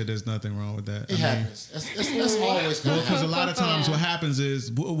think that there's nothing wrong with that. It happens. That's always going to because happen. a lot of times what happens is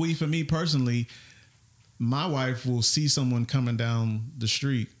for me personally, my wife will see someone coming down the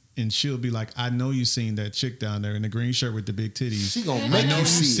street. And she'll be like, I know you seen that chick down there in the green shirt with the big titties. She gonna make you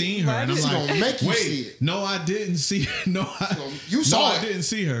see seen her. And I'm she like, gonna make you wait, see it. no, I didn't see her. You saw I it. didn't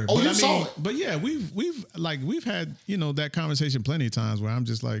see her. Oh, but you saw it. But yeah, we've had, that conversation plenty of times where I'm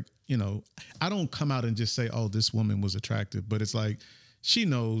just like, I don't come out and just say, oh, this woman was attractive. But it's like, she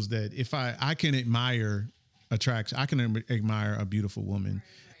knows that if I can admire attraction, I can admire a beautiful woman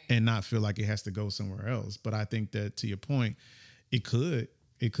and not feel like it has to go somewhere else. But I think that, to your point, it could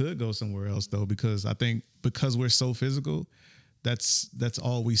go somewhere else though, because I think because we're so physical, that's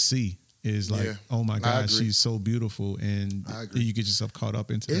all we see is like, oh my God, she's so beautiful, and you get yourself caught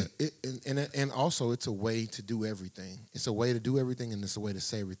up into that. And also, it's a way to do everything. It's a way to do everything, and it's a way to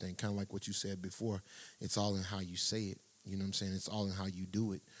say everything. Kind of like what you said before. It's all in how you say it. You know what I'm saying? It's all in how you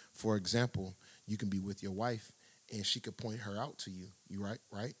do it. For example, you can be with your wife, and she could point her out to you. You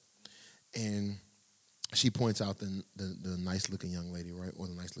right? And she points out the nice looking young lady, right? Or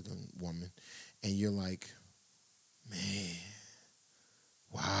the nice looking woman. And you're like, man,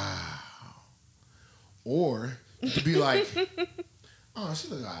 wow. Or you could be like, oh, she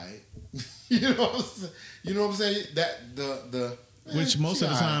look all right. You know what I'm saying? That Which most of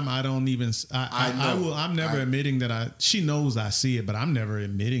the time I don't even. I'm never admitting that she knows I see it, but I'm never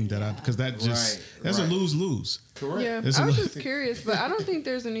admitting that because that's a lose-lose. Correct. Yeah, I was just curious, but I don't think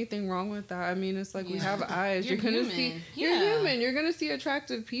there's anything wrong with that. I mean, it's like we have eyes. You're gonna see. You're human. You're gonna see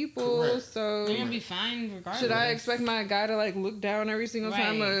attractive people. Correct. You're So gonna be fine regardless. Should I expect my guy to like look down every single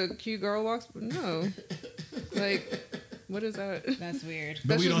time a cute girl walks? No. Like, what is that? That's weird.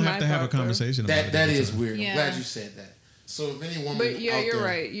 But we don't have to have a conversation about it. That is weird. I'm glad you said that. So if any woman, but you're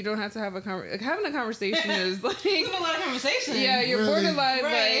right. You don't have to have having a conversation is like a lot of conversation. Yeah, you're borderline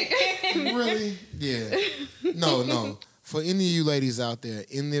like really. Yeah. No. For any of you ladies out there,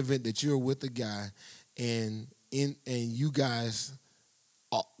 in the event that you're with a guy, and you guys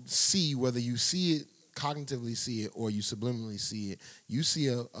see, whether you see it cognitively see it or you subliminally see it, you see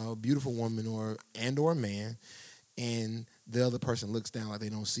a beautiful woman or a man, and the other person looks down like they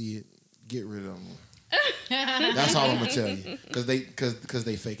don't see it, get rid of them. That's all I'm gonna tell you, because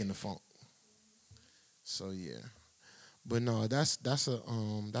they faking the funk. So yeah, but no, that's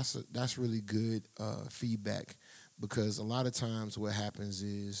really good feedback, because a lot of times what happens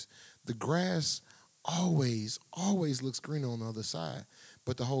is the grass always looks greener on the other side,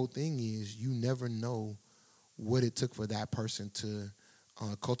 but the whole thing is you never know what it took for that person to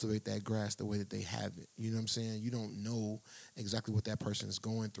cultivate that grass the way that they have it. You know what I'm saying? You don't know exactly what that person is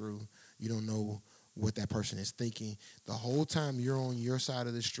going through. You don't know what that person is thinking. The whole time you're on your side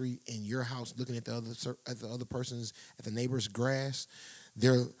of the street in your house looking at the neighbor's grass,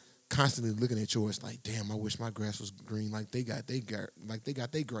 they're constantly looking at yours like, damn, I wish my grass was green like they got their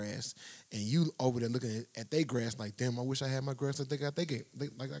grass, and you over there looking at their grass like, damn, I wish I had my grass like they got their grass.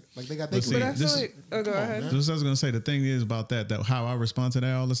 But I feel like, go ahead. This I was gonna say. The thing is about that how I respond to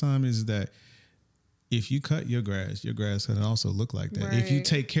that all the time is that if you cut your grass can also look like that. Right. If you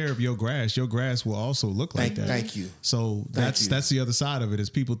take care of your grass will also look like that. Thank you. So that's the other side of it, is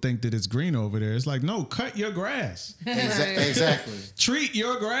people think that it's green over there. It's like, no, cut your grass. Exactly. Treat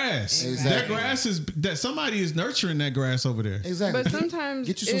your grass. Exactly. That grass that somebody is nurturing that grass over there. Exactly. But sometimes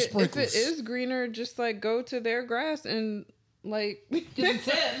get you some sprinkles. If it is greener, just like go to their grass and like get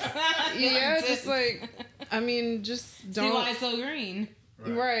some tips. Just like, I mean, just don't see why it's so green.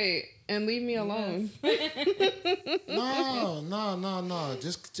 Right. And leave me alone. No.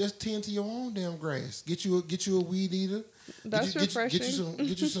 Just tend to your own damn grass. Get you a weed eater. That's refreshing.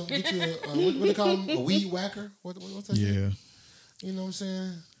 Get you what do they call them? A weed whacker? What's that? Yeah. Thing? You know what I'm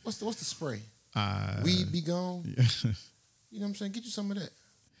saying? What's the spray? Weed be gone. Yeah. You know what I'm saying? Get you some of that.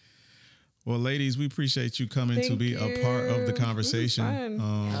 Well, ladies, we appreciate you coming to be a part of the conversation.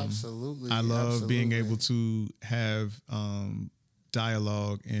 Absolutely. I love being able to have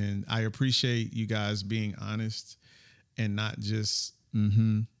dialogue, and I appreciate you guys being honest and not just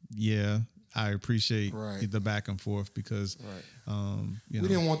I appreciate the back and forth, because we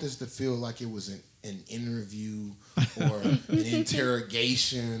didn't want this to feel like it was an interview or an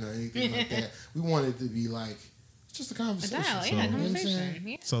interrogation or anything like that. We wanted it to be like it's just a conversation.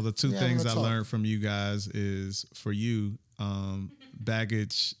 Conversation. So the two things I learned from you guys is, for you,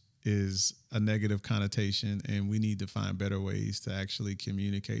 baggage is a negative connotation, and we need to find better ways to actually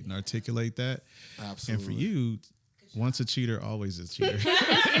communicate and articulate that. Absolutely. And for you, once a cheater, always a cheater.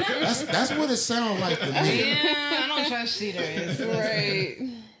 That's what it sounds like to me. Yeah, I don't trust cheaters. Right.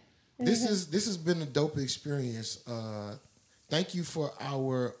 This has been a dope experience. Thank you for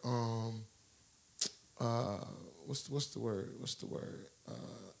our what's the word?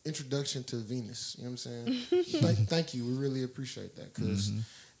 Introduction to Venus. You know what I'm saying? Thank you. We really appreciate that, because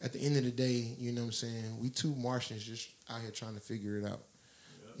at the end of the day, you know what I'm saying, we two Martians just out here trying to figure it out.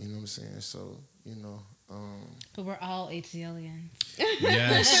 You know what I'm saying? So, but we're all ATLians.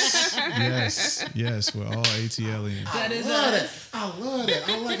 Yes, we're all ATLians. I love that.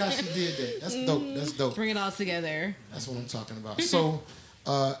 I like how she did that. That's dope. Bring it all together. That's what I'm talking about. So,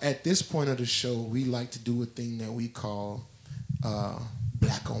 at this point of the show, we like to do a thing that we call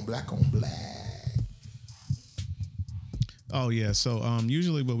black on black on black. Oh yeah, so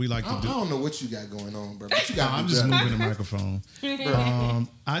usually what we like to do. I don't know what you got going on, bro. But you got I'm just moving the microphone.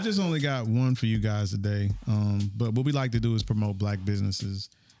 I just only got one for you guys today. But what we like to do is promote black businesses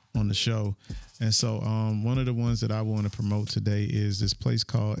on the show, and so one of the ones that I want to promote today is this place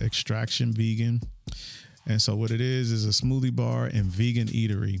called Extraction Vegan. And so what it is a smoothie bar and vegan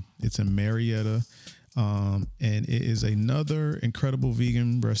eatery. It's in Marietta, and it is another incredible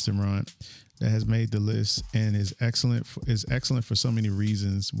vegan restaurant that has made the list and is excellent for so many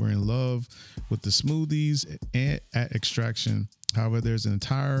reasons. We're in love with the smoothies at Extraction. However, there's an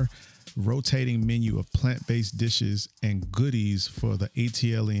entire rotating menu of plant-based dishes and goodies for the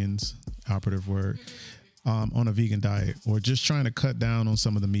ATLians, operative word. on a vegan diet or just trying to cut down on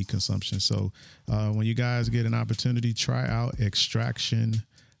some of the meat consumption. So when you guys get an opportunity, try out Extraction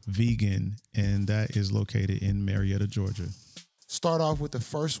Vegan, and that is located in Marietta, Georgia. Start off with the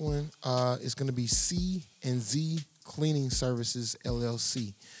first one. It's going to be C&Z Cleaning Services,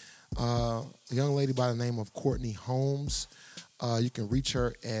 LLC. A young lady by the name of Courtney Holmes. You can reach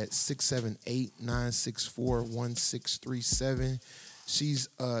her at 678-964-1637. She's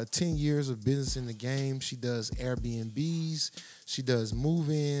 10 years of business in the game. She does Airbnbs. She does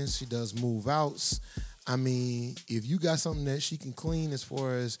move-ins. She does move-outs. I mean, if you got something that she can clean as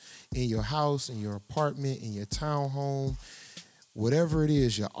far as in your house, in your apartment, in your townhome, whatever it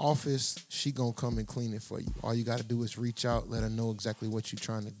is, your office, she gonna come and clean it for you. All you gotta do is reach out, let her know exactly what you're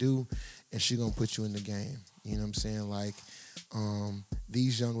trying to do, and she gonna put you in the game. You know what I'm saying? Like,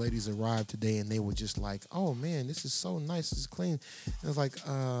 these young ladies arrived today and they were just like, oh man, this is so nice, this is clean. And I was like,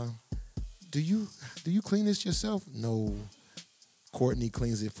 do you clean this yourself? No, Courtney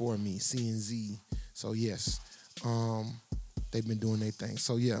cleans it for me, C&Z. So yes, they've been doing their thing.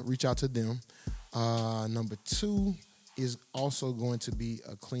 So yeah, reach out to them. Number 2 is also going to be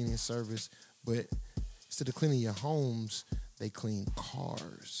a cleaning service, but instead of cleaning your homes, they clean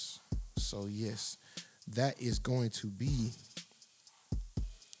cars. So yes, that is going to be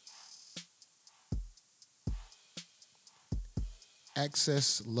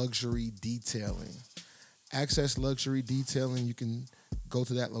Access Luxury Detailing. Access Luxury Detailing, you can go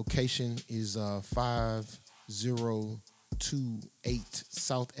to that location, is 5028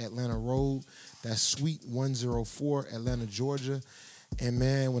 South Atlanta Road. That's Suite 104, Atlanta, Georgia. And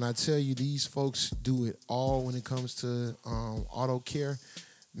man, when I tell you these folks do it all when it comes to auto care,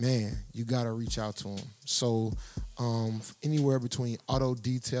 man, you got to reach out to them. So anywhere between auto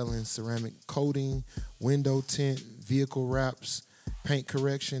detailing, ceramic coating, window tint, vehicle wraps, paint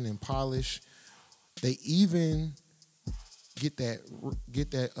correction, and polish. They even get that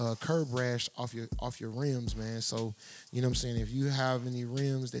curb rash off your rims, man. So, you know what I'm saying? If you have any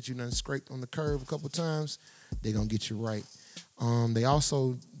rims that you done scraped on the curb a couple times, they're going to get you right. They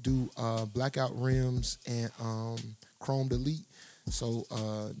also do blackout rims and chrome delete. So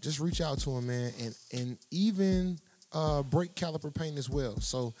just reach out to them, man. And even brake caliper paint as well.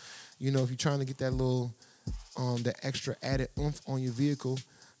 So, you know, if you're trying to get that little, that extra added oomph on your vehicle,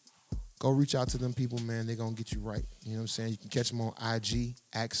 go reach out to them people, man. They're going to get you right. You know what I'm saying? You can catch them on IG,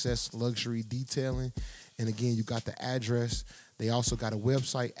 Access Luxury Detailing. And again, you got the address. They also got a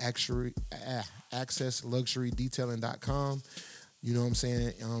website, accessluxurydetailing.com. You know what I'm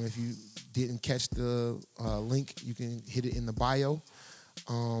saying? If you didn't catch the link, you can hit it in the bio.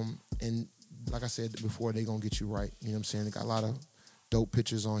 And like I said before, they're going to get you right. You know what I'm saying? They got a lot of dope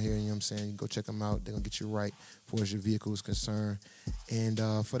pictures on here. You know what I'm saying? You can go check them out. They're going to get you right as far as your vehicle is concerned. And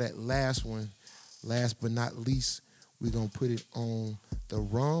for that last one, last but not least, we're going to put it on the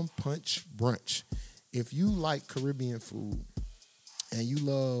Rum Punch Brunch. If you like Caribbean food and you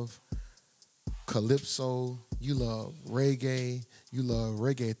love calypso, you love reggae, you love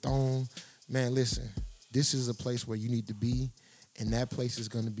reggaeton, man, listen, this is a place where you need to be. And that place is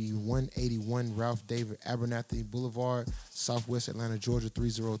going to be 181 Ralph David Abernathy Boulevard, Southwest Atlanta, Georgia,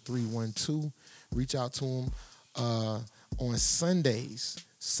 30312. Reach out to them on Sundays,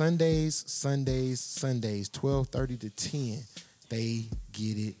 12:30 to 10. They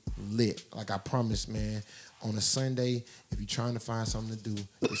get it lit. Like I promised, man, on a Sunday, if you're trying to find something to do,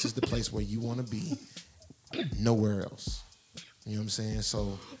 this is the place where you want to be. Nowhere else. You know what I'm saying?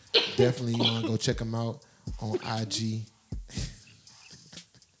 So definitely you want to go check them out on IG.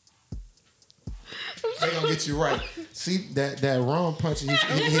 They gonna get you right. See that Rum Punch, he's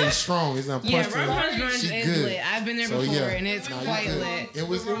hitting strong. He's not punching. Yeah, Rum Punch Brunch is good. Lit. I've been there before, and it's quite lit. It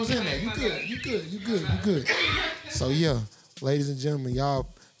was in there. You good. So yeah, ladies and gentlemen, y'all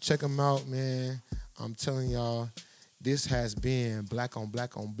check them out, man. I'm telling y'all, this has been Black on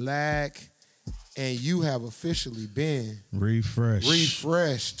Black on Black, and you have officially been refreshed.